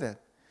say that?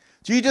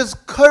 Jesus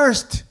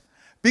cursed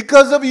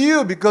because of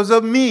you, because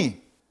of me.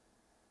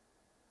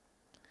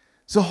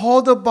 So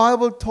how the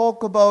Bible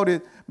talk about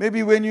it?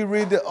 Maybe when you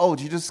read it, oh,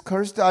 Jesus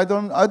cursed, I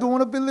don't want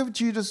to believe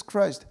Jesus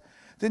Christ.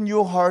 Then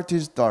your heart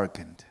is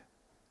darkened.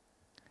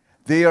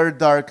 They are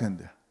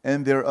darkened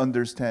in their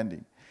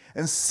understanding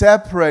and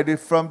separated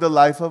from the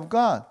life of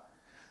God.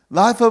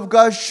 Life of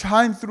God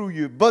shine through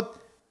you, but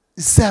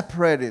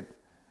separated.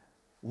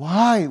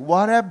 Why?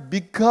 What happened?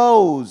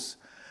 Because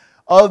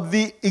of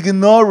the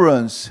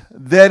ignorance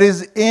that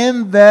is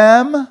in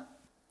them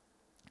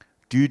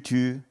due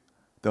to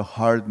the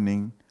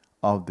hardening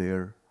of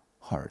their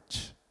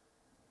hearts.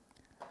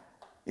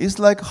 It's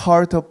like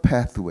heart of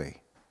pathway.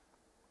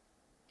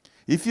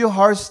 If your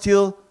heart is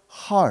still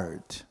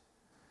hard,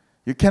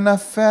 you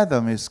cannot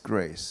fathom His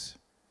grace.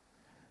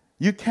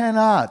 You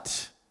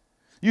cannot.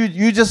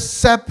 You just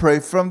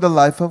separate from the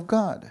life of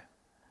God.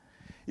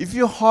 If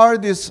your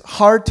heart is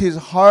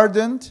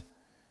hardened,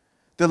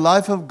 the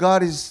life of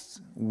God is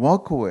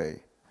walk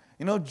away.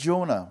 You know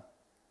Jonah,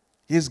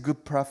 he's a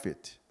good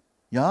prophet.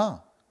 Yeah,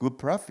 good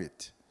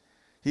prophet.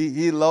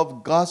 He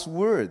loved God's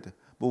word.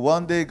 But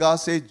one day God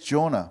said,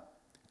 Jonah,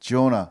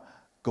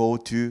 go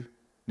to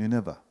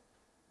Nineveh.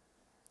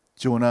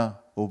 Jonah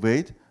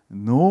obeyed?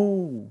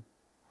 No.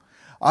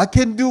 I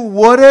can do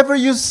whatever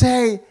you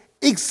say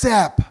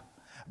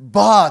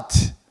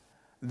but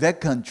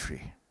that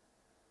country.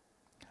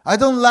 I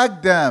don't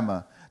like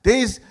them.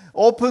 They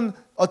open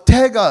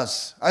attack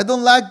us. I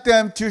don't like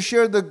them to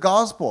share the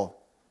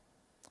gospel.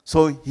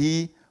 So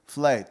he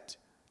fled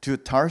to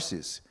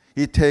Tarsus.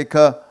 He take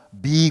a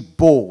big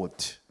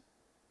boat,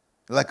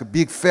 like a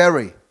big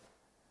ferry.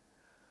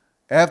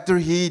 After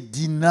he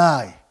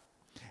deny,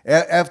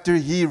 after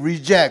he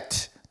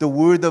reject the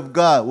word of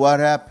God, what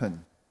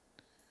happened?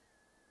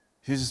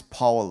 He's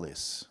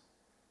powerless.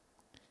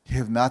 He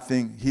have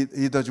nothing.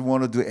 He doesn't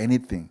want to do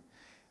anything.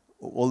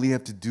 All you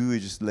have to do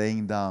is just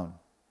laying down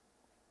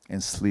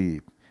and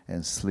sleep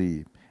and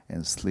sleep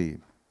and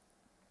sleep.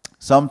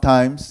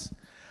 Sometimes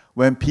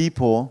when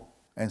people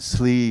and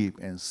sleep,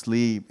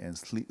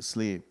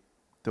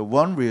 the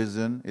one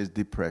reason is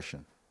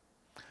depression.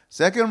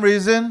 Second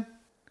reason,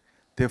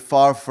 they're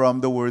far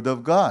from the word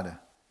of God.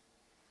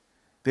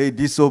 They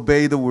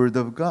disobey the word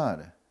of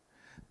God.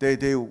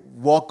 They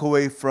walk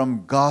away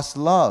from God's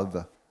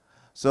love.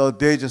 So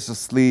they just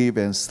sleep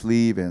and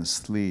sleep and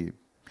sleep.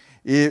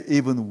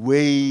 Even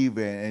wave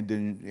and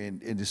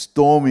the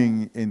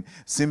storming, and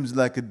seems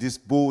like this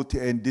boat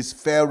and this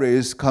ferry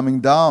is coming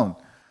down.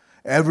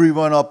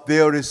 Everyone up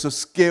there is so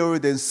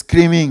scared and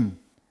screaming.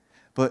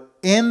 But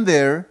in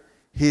there,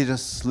 He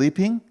just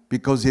sleeping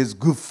because he has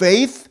good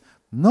faith?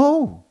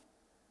 No.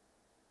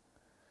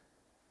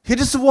 He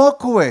just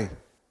walk away.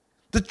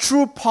 The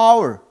true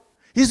power.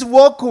 He's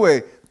walk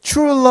away.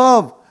 True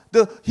love.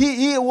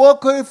 He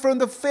walk away from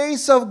the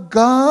face of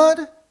God.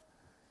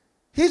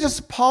 He's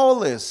just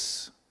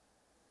powerless.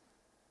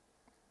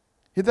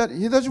 He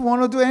doesn't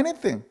want to do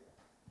anything.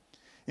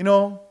 You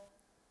know,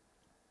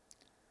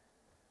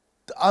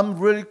 I'm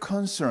really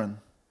concerned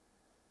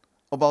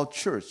about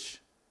church.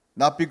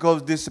 Not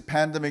because this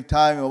pandemic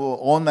time or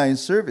online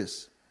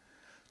service.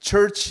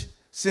 Church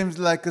seems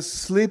like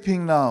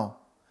sleeping now.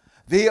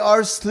 They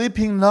are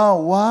sleeping now.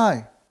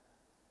 Why?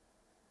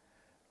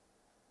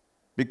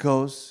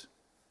 Because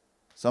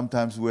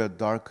sometimes we are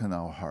darken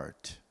our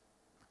heart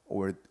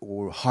or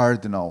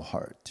harden our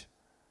heart.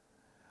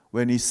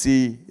 When you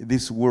see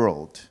this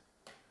world,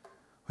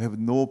 we have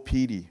no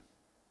pity.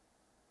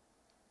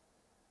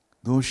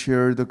 No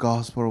share the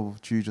gospel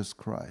of Jesus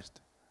Christ.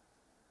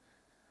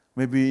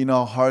 Maybe in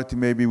our heart,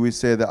 maybe we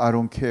say that I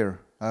don't care.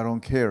 I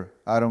don't care.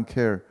 I don't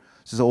care.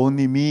 It's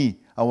only me.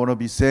 I want to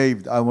be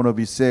saved. I want to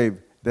be saved.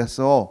 That's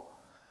all.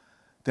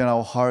 Then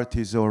our heart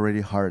is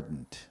already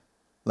hardened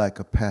like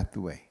a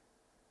pathway.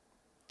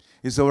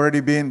 It's already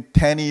been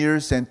 10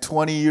 years and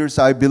 20 years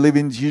I believe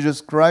in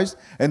Jesus Christ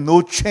and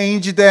no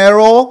change there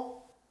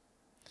all.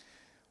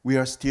 We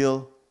are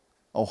still,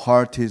 our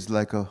heart is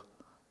like a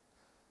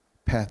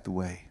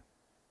pathway.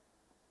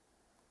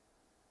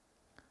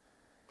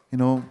 You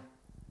know,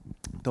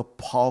 the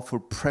powerful,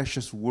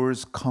 precious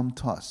words come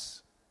to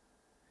us,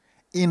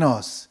 in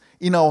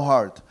our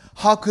heart.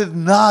 How could it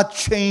not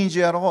change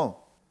at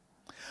all?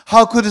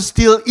 How could it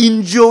still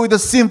enjoy the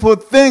simple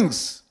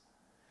things?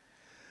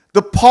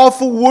 The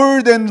powerful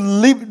word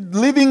and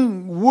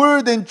living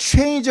word and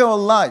change our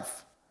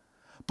life,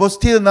 but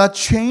still not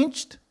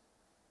changed?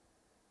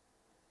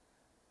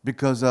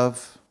 Because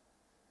of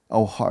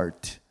our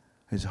heart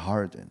is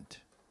hardened.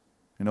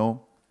 You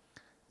know,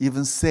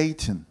 even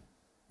Satan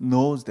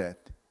knows that.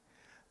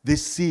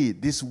 This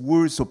seed, this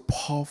word so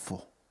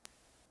powerful.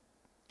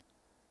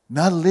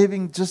 Not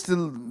living just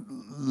to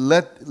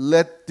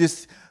let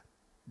this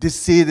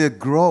seed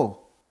grow.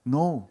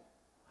 No.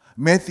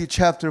 Matthew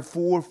chapter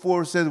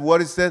 4 says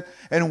what it said,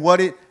 and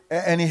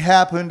it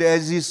happened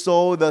as he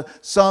saw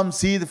some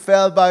seed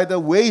fell by the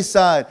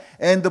wayside,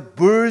 and the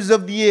birds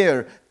of the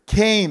air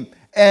came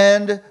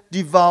and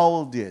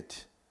devoured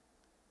it.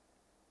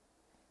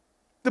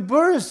 The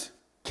birds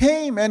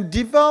came and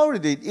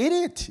devoured it, ate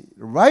it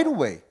right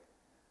away.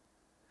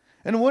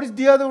 And what is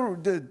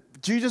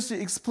Jesus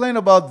explained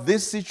about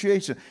this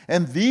situation?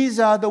 And these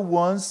are the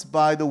ones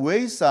by the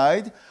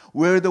wayside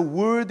where the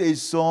word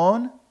is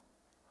sown.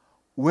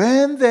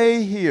 When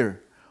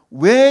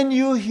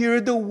you hear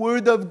the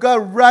word of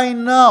God right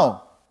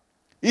now,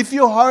 if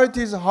your heart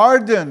is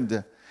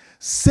hardened,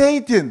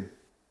 Satan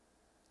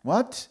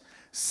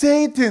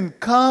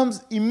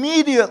comes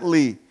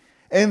immediately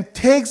and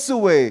takes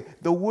away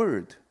the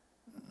word.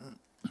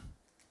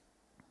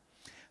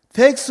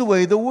 Takes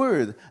away the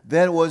word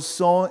that was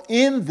sown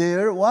in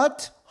their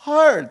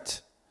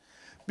heart.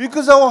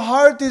 Because our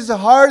heart is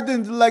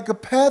hardened like a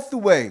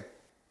pathway.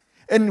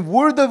 And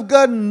word of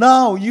God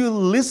now, you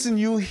listen,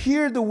 you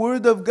hear the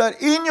word of God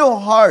in your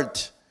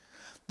heart.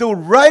 The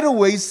right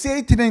away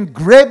Satan and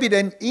grab it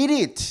and eat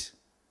it.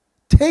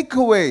 Take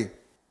away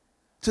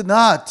to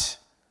not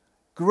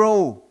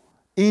grow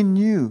in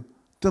you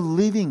the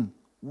living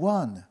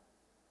one.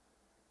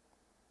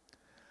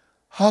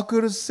 How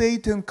could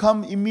Satan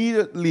come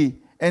immediately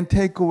and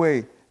take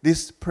away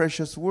this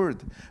precious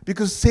word?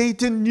 Because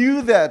Satan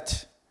knew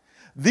that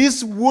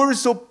this word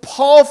is so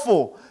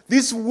powerful.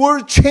 This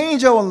word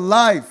changed our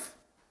life.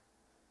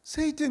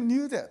 Satan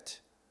knew that.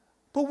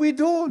 But we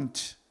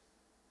don't.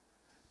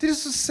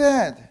 This is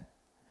sad.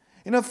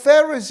 In the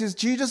Pharisees,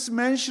 Jesus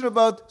mentioned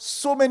about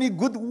so many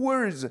good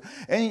words.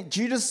 And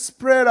Jesus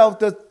spread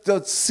out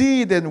the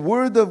seed and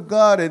word of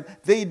God, and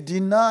they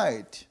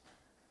denied.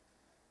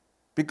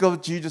 Because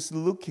Jesus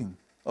looking,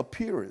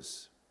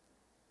 appears.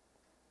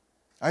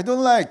 I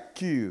don't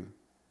like you.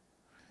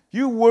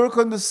 You work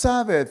on the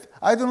Sabbath.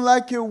 I don't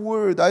like your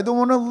word. I don't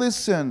want to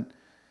listen.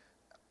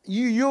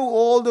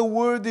 All the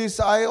word is,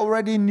 I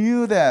already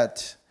knew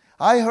that.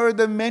 I heard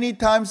many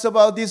times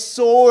about this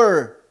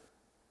sower.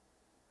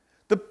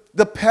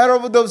 The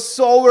parable of the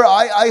sower,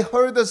 I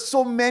heard it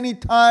so many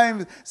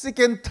times, sick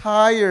and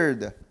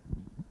tired.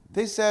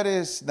 They said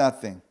it's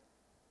nothing.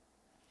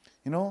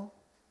 You know,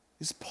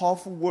 it's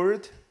powerful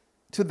word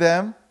to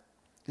them.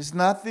 It's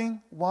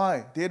nothing.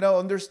 Why? They don't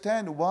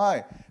understand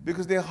why.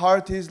 Because their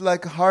heart is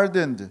like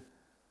hardened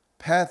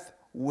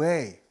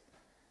pathway.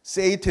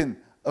 Satan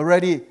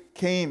already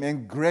came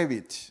and grabbed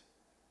it.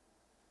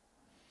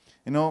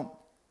 You know,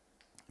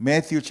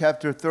 Matthew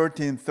chapter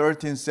 13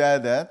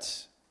 said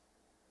that,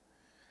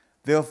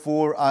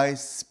 therefore I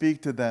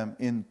speak to them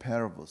in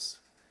parables.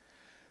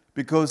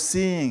 Because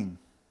seeing,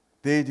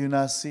 they do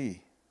not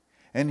see.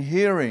 And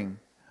hearing,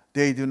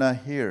 they do not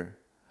hear.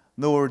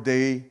 Nor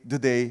do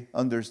they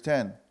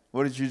understand.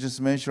 What did you just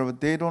mention?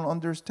 They don't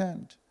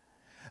understand.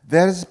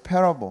 That is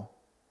parable.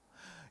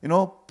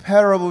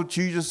 Parable of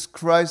Jesus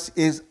Christ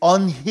is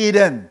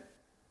unhidden.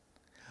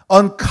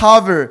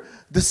 Uncover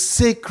the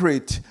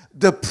secret,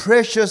 the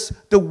precious,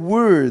 the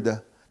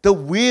word, the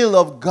will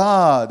of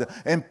God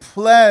and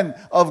plan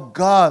of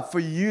God for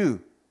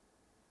you.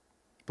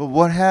 But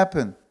what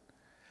happened?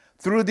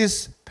 Through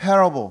this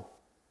parable,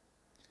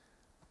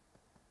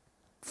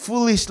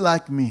 foolish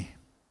like me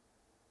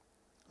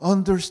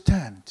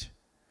understand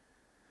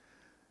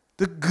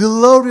the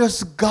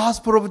glorious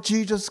gospel of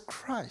Jesus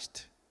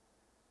Christ.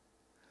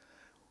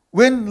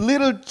 When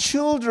little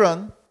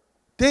children,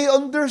 they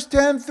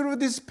understand through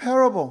this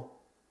parable.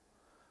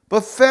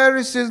 But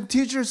Pharisees and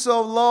teachers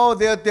of law,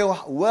 they're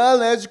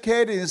well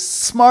educated and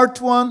smart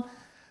one,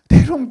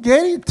 they don't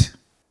get it.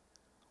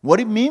 What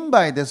do you mean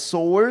by the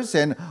sowers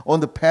and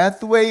on the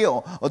pathway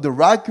or the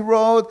rocky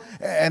road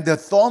and the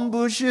thorn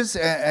bushes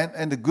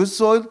and the good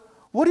soil?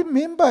 What do you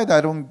mean by that?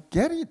 I don't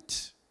get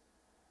it.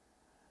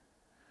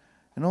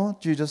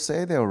 Jesus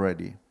said it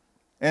already.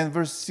 And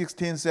verse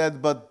 16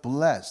 said, but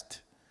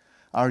blessed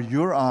are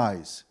your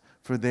eyes,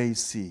 for they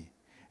see,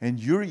 and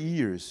your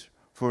ears,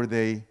 for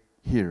they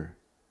hear.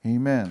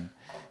 Amen.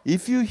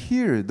 If you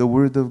hear the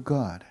word of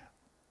God,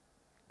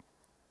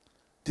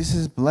 this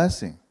is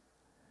blessing.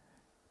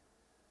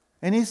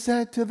 And he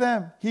said to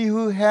them, he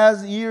who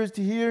has ears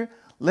to hear,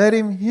 let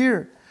him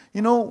hear.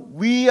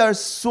 We are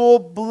so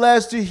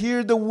blessed to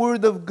hear the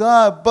word of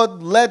God,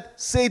 but let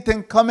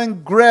Satan come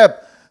and grab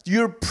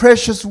your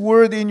precious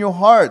word in your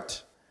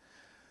heart.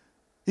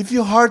 If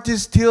your heart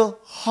is still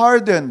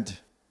hardened,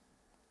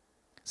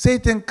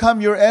 Satan come,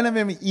 your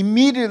enemy,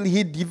 immediately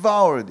he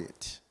devoured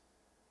it.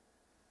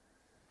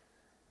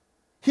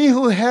 He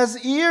who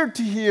has ear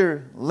to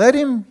hear, let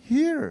him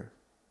hear.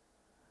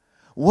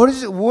 What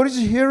is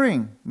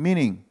hearing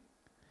meaning?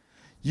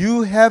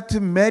 You have to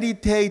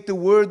meditate the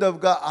word of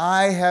God.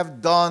 I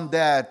have done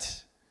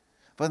that,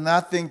 but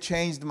nothing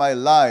changed my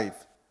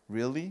life.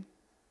 Really?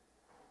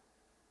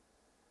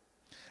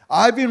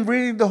 I've been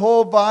reading the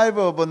whole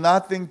Bible, but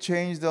nothing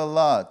changed a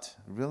lot.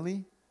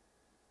 Really?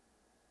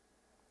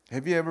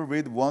 Have you ever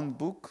read one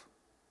book?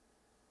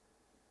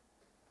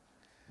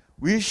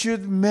 We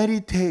should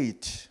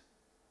meditate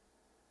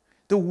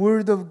the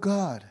word of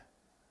God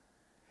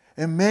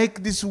and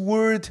make this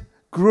word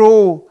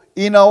grow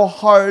in our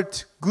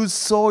heart, good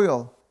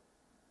soil.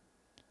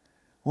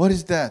 What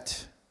is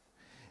that?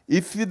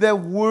 If the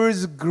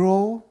words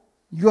grow,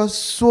 you are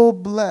so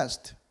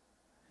blessed.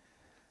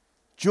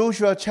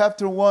 Joshua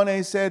chapter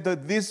 1 said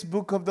that this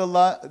book of the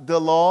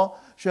law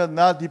shall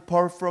not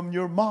depart from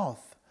your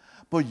mouth,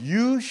 but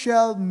you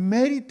shall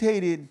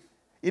meditate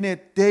in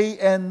it day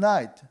and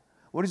night.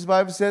 What is the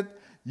Bible said?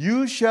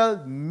 You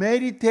shall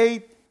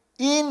meditate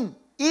in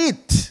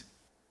it.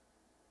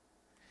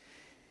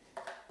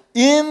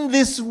 In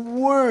this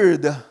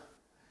word,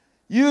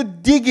 you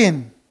dig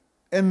in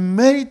and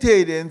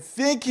meditate and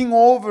thinking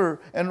over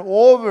and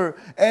over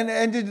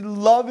and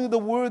loving the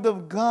word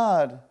of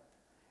God.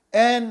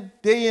 And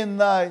day and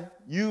night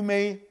you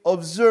may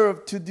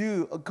observe to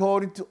do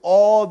according to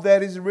all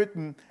that is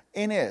written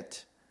in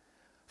it.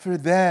 For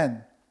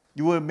then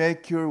you will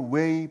make your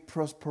way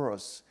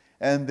prosperous,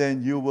 and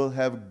then you will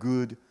have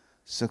good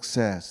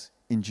success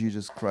in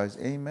Jesus Christ.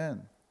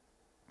 Amen.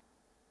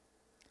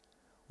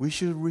 We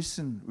should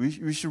listen.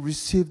 We should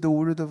receive the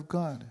word of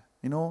God.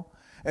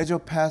 As your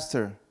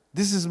pastor,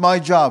 this is my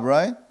job,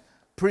 right?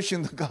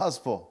 Preaching the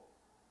gospel.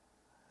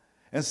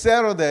 And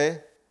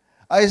Saturday,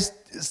 I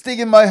stick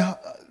in my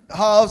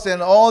house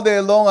and all day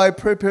long I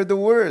prepare the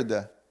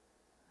word.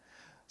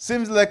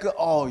 Seems like,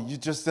 you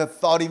just have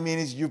 30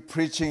 minutes, you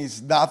preaching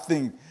is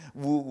nothing.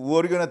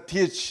 What are you going to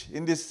teach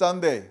in this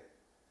Sunday?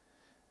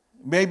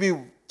 Maybe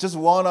just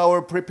 1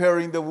 hour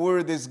preparing the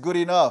word is good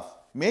enough.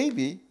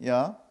 Maybe,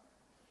 yeah.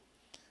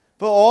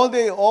 But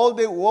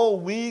all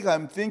week,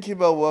 I'm thinking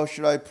about what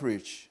should I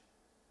preach?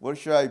 What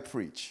should I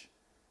preach?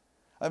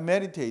 I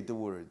meditate the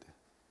word.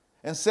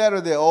 And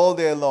Saturday, all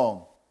day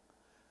long.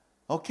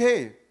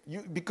 Okay,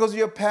 because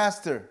you're a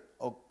pastor.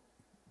 Oh,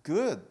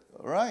 good.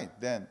 All right,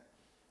 then.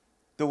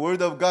 The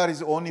word of God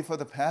is only for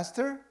the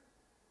pastor?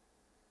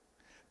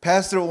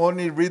 Pastor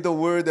only read the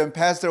word, and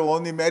pastor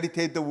only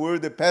meditate the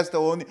word, and pastor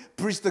only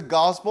preach the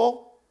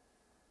gospel?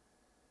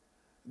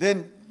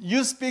 Then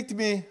you speak to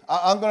me,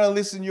 I'm going to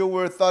listen to your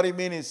word 30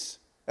 minutes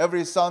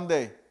every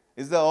Sunday.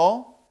 Is that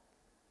all?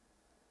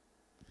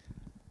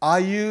 Are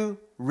you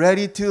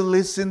ready to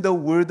listen the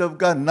word of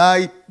God?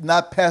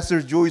 Not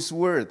Pastor Joy's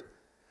word.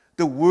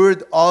 The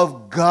word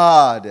of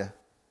God.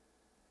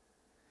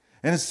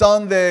 And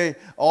Sunday,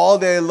 all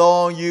day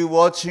long, you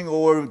watching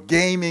or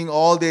gaming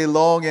all day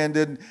long, and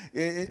then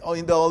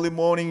in the early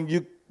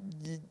morning,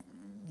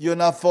 you're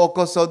not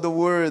focused on the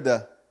word.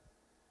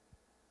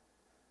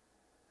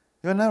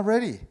 You're not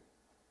ready.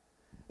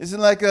 It's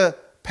like a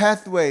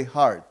pathway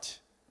heart.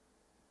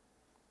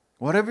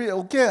 Whatever,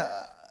 okay,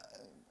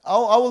 I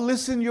will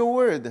listen to your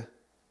word.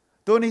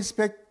 Don't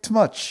expect too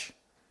much.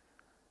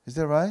 Is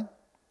that right?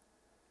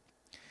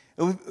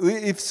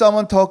 If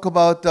someone talk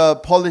about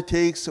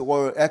politics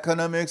or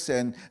economics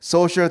and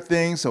social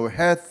things or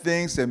health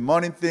things and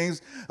money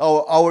things,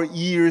 our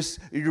ears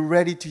are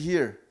ready to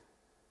hear.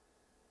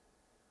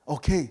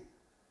 Okay,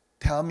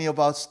 tell me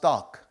about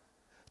stock.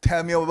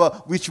 Tell me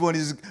about which one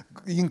is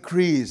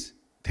increase.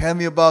 Tell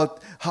me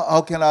about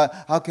how can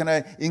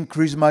I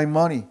increase my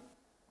money.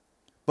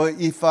 But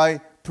if I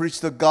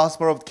preach the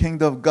gospel of the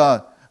kingdom of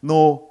God,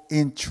 no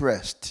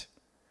interest.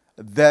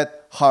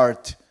 That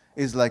heart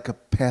is like a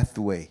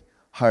pathway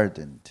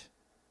hardened.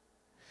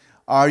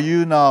 Are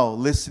you now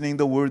listening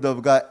the word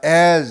of God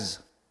as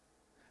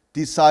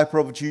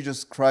disciple of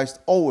Jesus Christ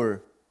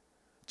or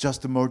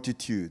just a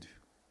multitude?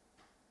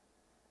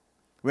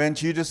 When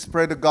Jesus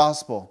spread the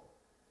gospel,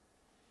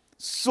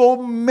 so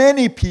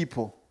many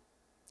people,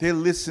 they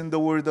listen the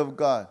word of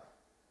God.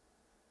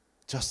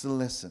 Just to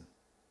listen.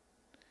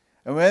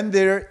 And when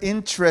their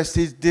interest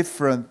is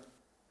different,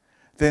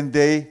 then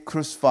they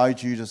crucify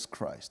Jesus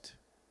Christ.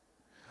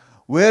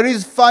 Where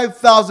is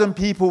 5,000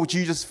 people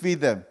Jesus feed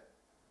them?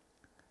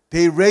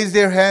 They raise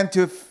their hand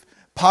to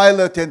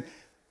Pilate and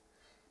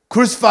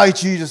crucify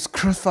Jesus,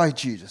 crucify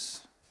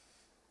Jesus.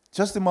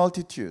 Just a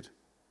multitude.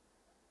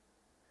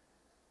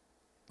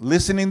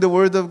 Listening the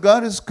word of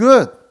God is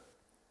good.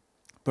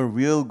 But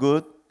real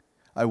good,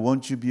 I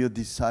want you to be a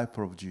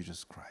disciple of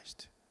Jesus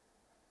Christ.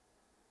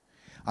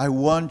 I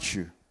want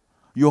you,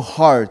 your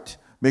heart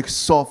make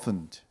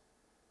softened.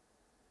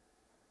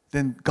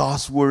 Then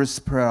God's word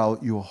spread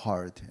out your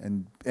heart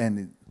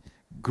and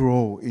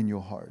grow in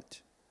your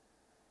heart.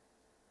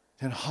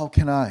 Then how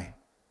can I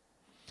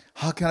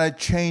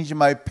change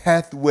my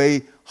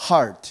pathway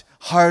heart,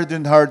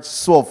 hardened heart,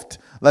 soft,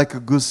 like a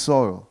good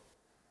soil?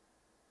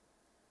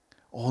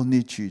 All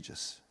need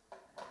Jesus.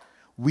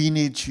 We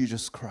need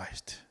Jesus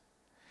Christ.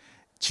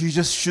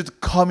 Jesus should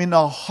come in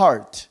our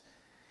heart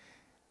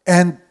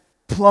and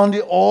plant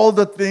all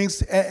the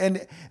things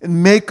and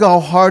make our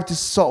heart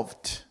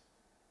soft.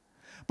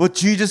 But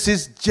Jesus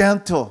is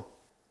gentle.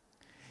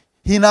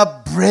 He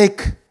not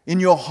break in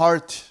your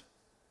heart.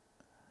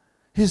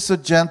 He's so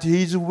gentle.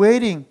 He's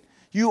waiting.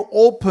 You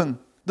open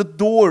the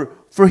door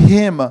for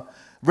him.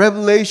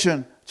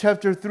 Revelation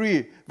chapter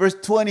 3 verse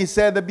 20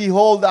 said,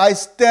 "Behold, I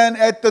stand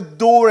at the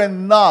door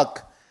and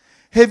knock."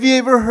 Have you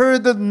ever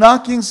heard the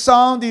knocking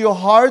sound in your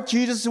heart?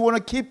 Jesus want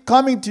to keep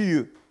coming to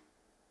you.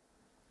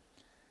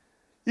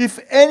 If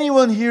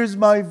anyone hears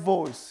my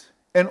voice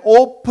and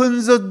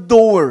opens the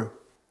door,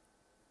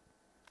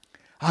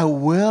 I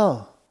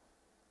will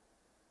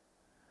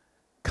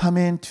come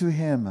into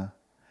him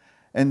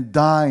and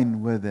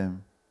dine with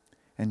him,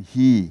 and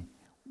he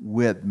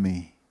with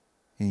me.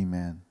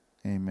 Amen.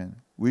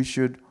 Amen. We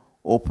should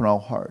open our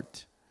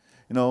heart.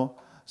 You know,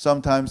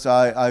 sometimes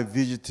I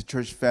visit the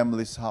church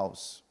family's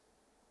house.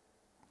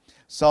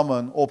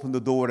 Someone opened the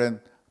door and,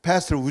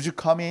 "Pastor, would you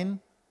come in?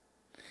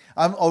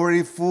 I'm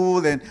already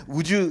full, and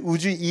would you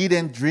eat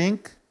and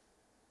drink?"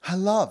 I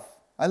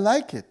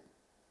like it.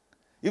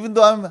 Even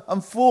though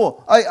I'm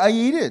full, I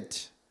eat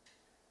it.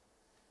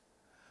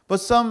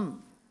 But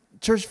some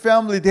church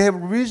family, they have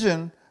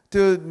reason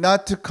to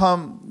not to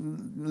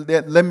come,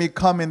 let me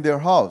come in their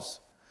house.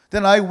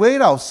 Then I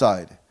wait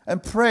outside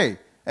and pray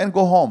and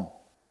go home.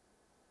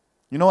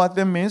 You know what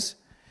that means?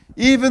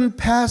 Even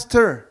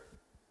pastor,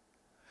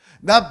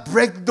 not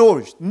break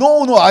doors.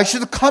 No, I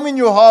should come in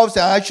your house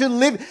and I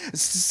should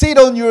sit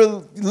on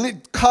your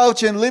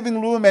couch and living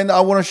room and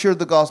I want to share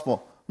the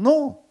gospel.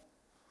 No,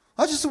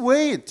 I just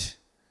wait.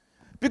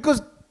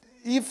 Because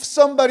if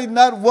somebody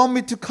not want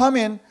me to come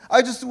in,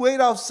 I just wait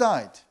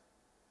outside.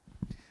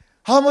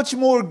 How much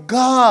more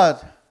God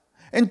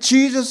and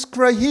Jesus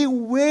Christ, He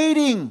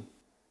waiting.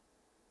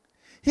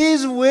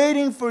 He's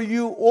waiting for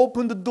you,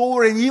 open the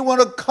door, and He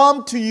want to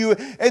come to you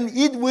and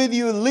eat with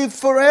you, live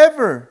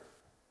forever.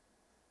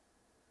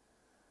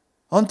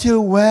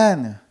 Until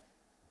when?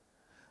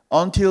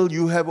 Until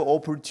you have an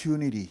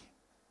opportunity.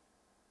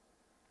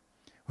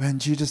 When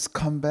Jesus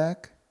come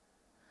back,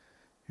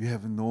 you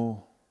have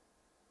no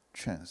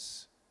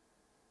chance.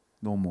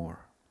 No more.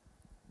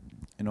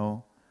 You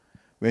know,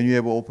 when you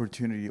have an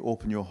opportunity,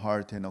 open your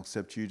heart and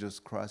accept Jesus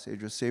Christ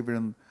as your Savior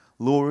and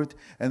Lord,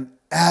 and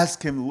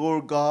ask Him,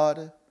 "Lord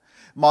God,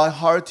 my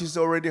heart is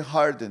already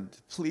hardened.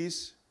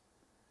 Please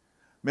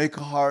make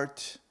a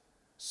heart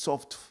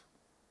soft,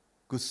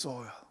 good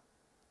soil."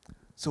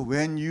 So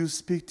when you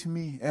speak to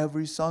me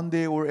every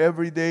Sunday or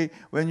every day,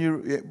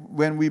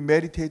 when we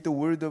meditate the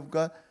Word of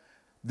God,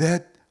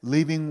 that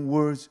living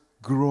words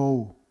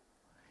grow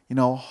in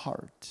our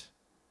heart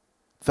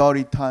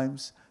 30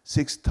 times,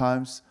 6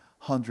 times,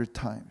 100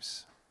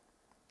 times.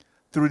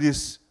 Through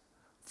this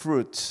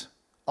fruit,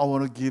 I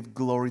want to give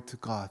glory to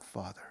God,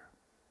 Father.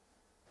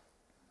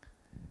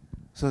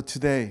 So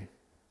today,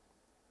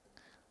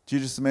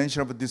 Jesus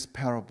mentioned about this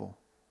parable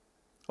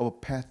of a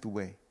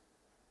pathway.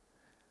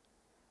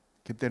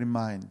 Keep that in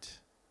mind.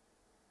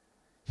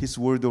 His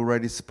word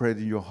already spread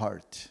in your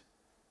heart.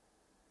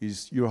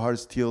 Is your heart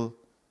still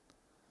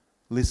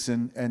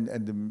listen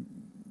and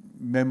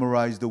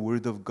memorize the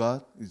word of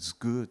God? It's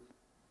good.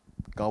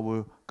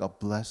 God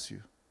bless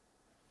you.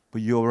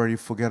 but you already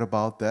forget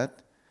about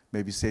that.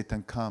 Maybe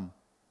Satan come.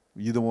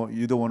 You don't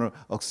want to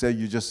accept,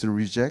 you just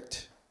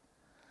reject.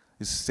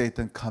 It's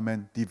Satan come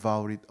and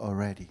devour it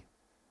already.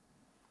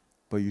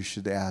 But you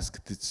should ask,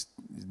 it's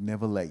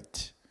never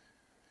late.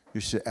 You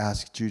should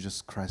ask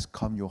Jesus Christ,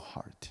 come your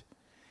heart.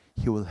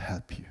 He will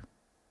help you.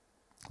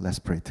 Let's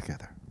pray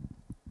together.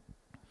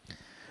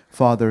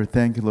 Father,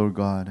 thank you, Lord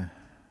God.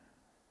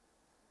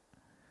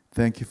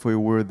 Thank you for your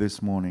word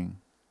this morning.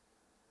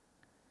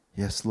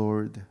 Yes,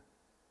 Lord.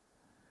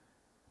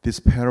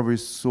 This parable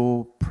is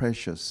so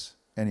precious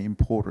and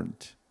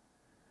important.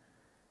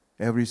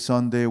 Every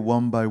Sunday,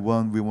 one by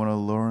one, we want to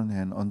learn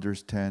and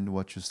understand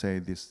what you say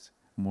this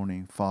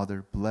morning.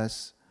 Father,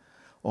 bless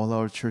all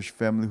our church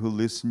family who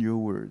listen to your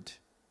word.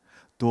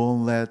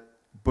 Don't let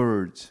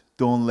birds,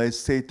 don't let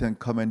Satan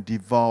come and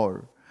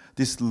devour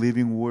this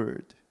living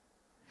word.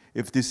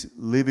 If these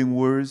living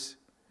words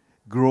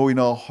grow in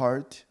our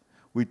heart,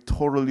 we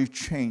totally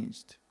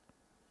changed.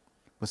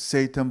 But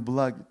Satan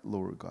blocked,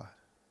 Lord God.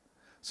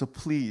 So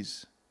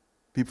please,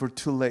 before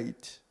too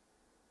late,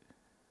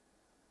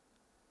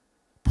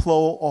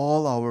 plow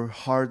all our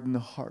hardened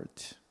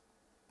heart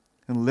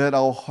and let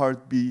our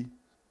heart be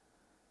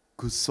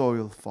good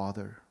soil,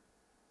 Father.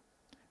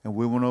 And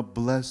we want to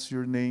bless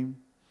your name,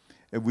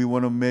 and we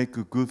want to make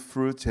a good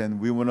fruit, and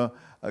we want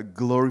to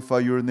glorify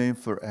your name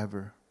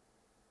forever.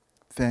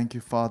 Thank you,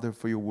 Father,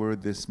 for your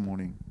word this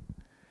morning.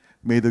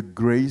 May the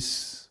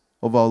grace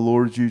of our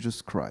Lord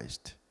Jesus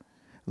Christ,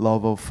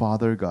 love of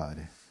Father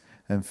God,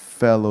 and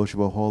fellowship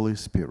of Holy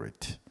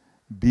Spirit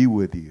be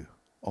with you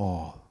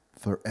all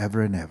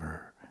forever and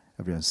ever.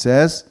 Everyone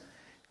says,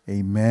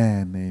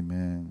 amen,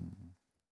 amen.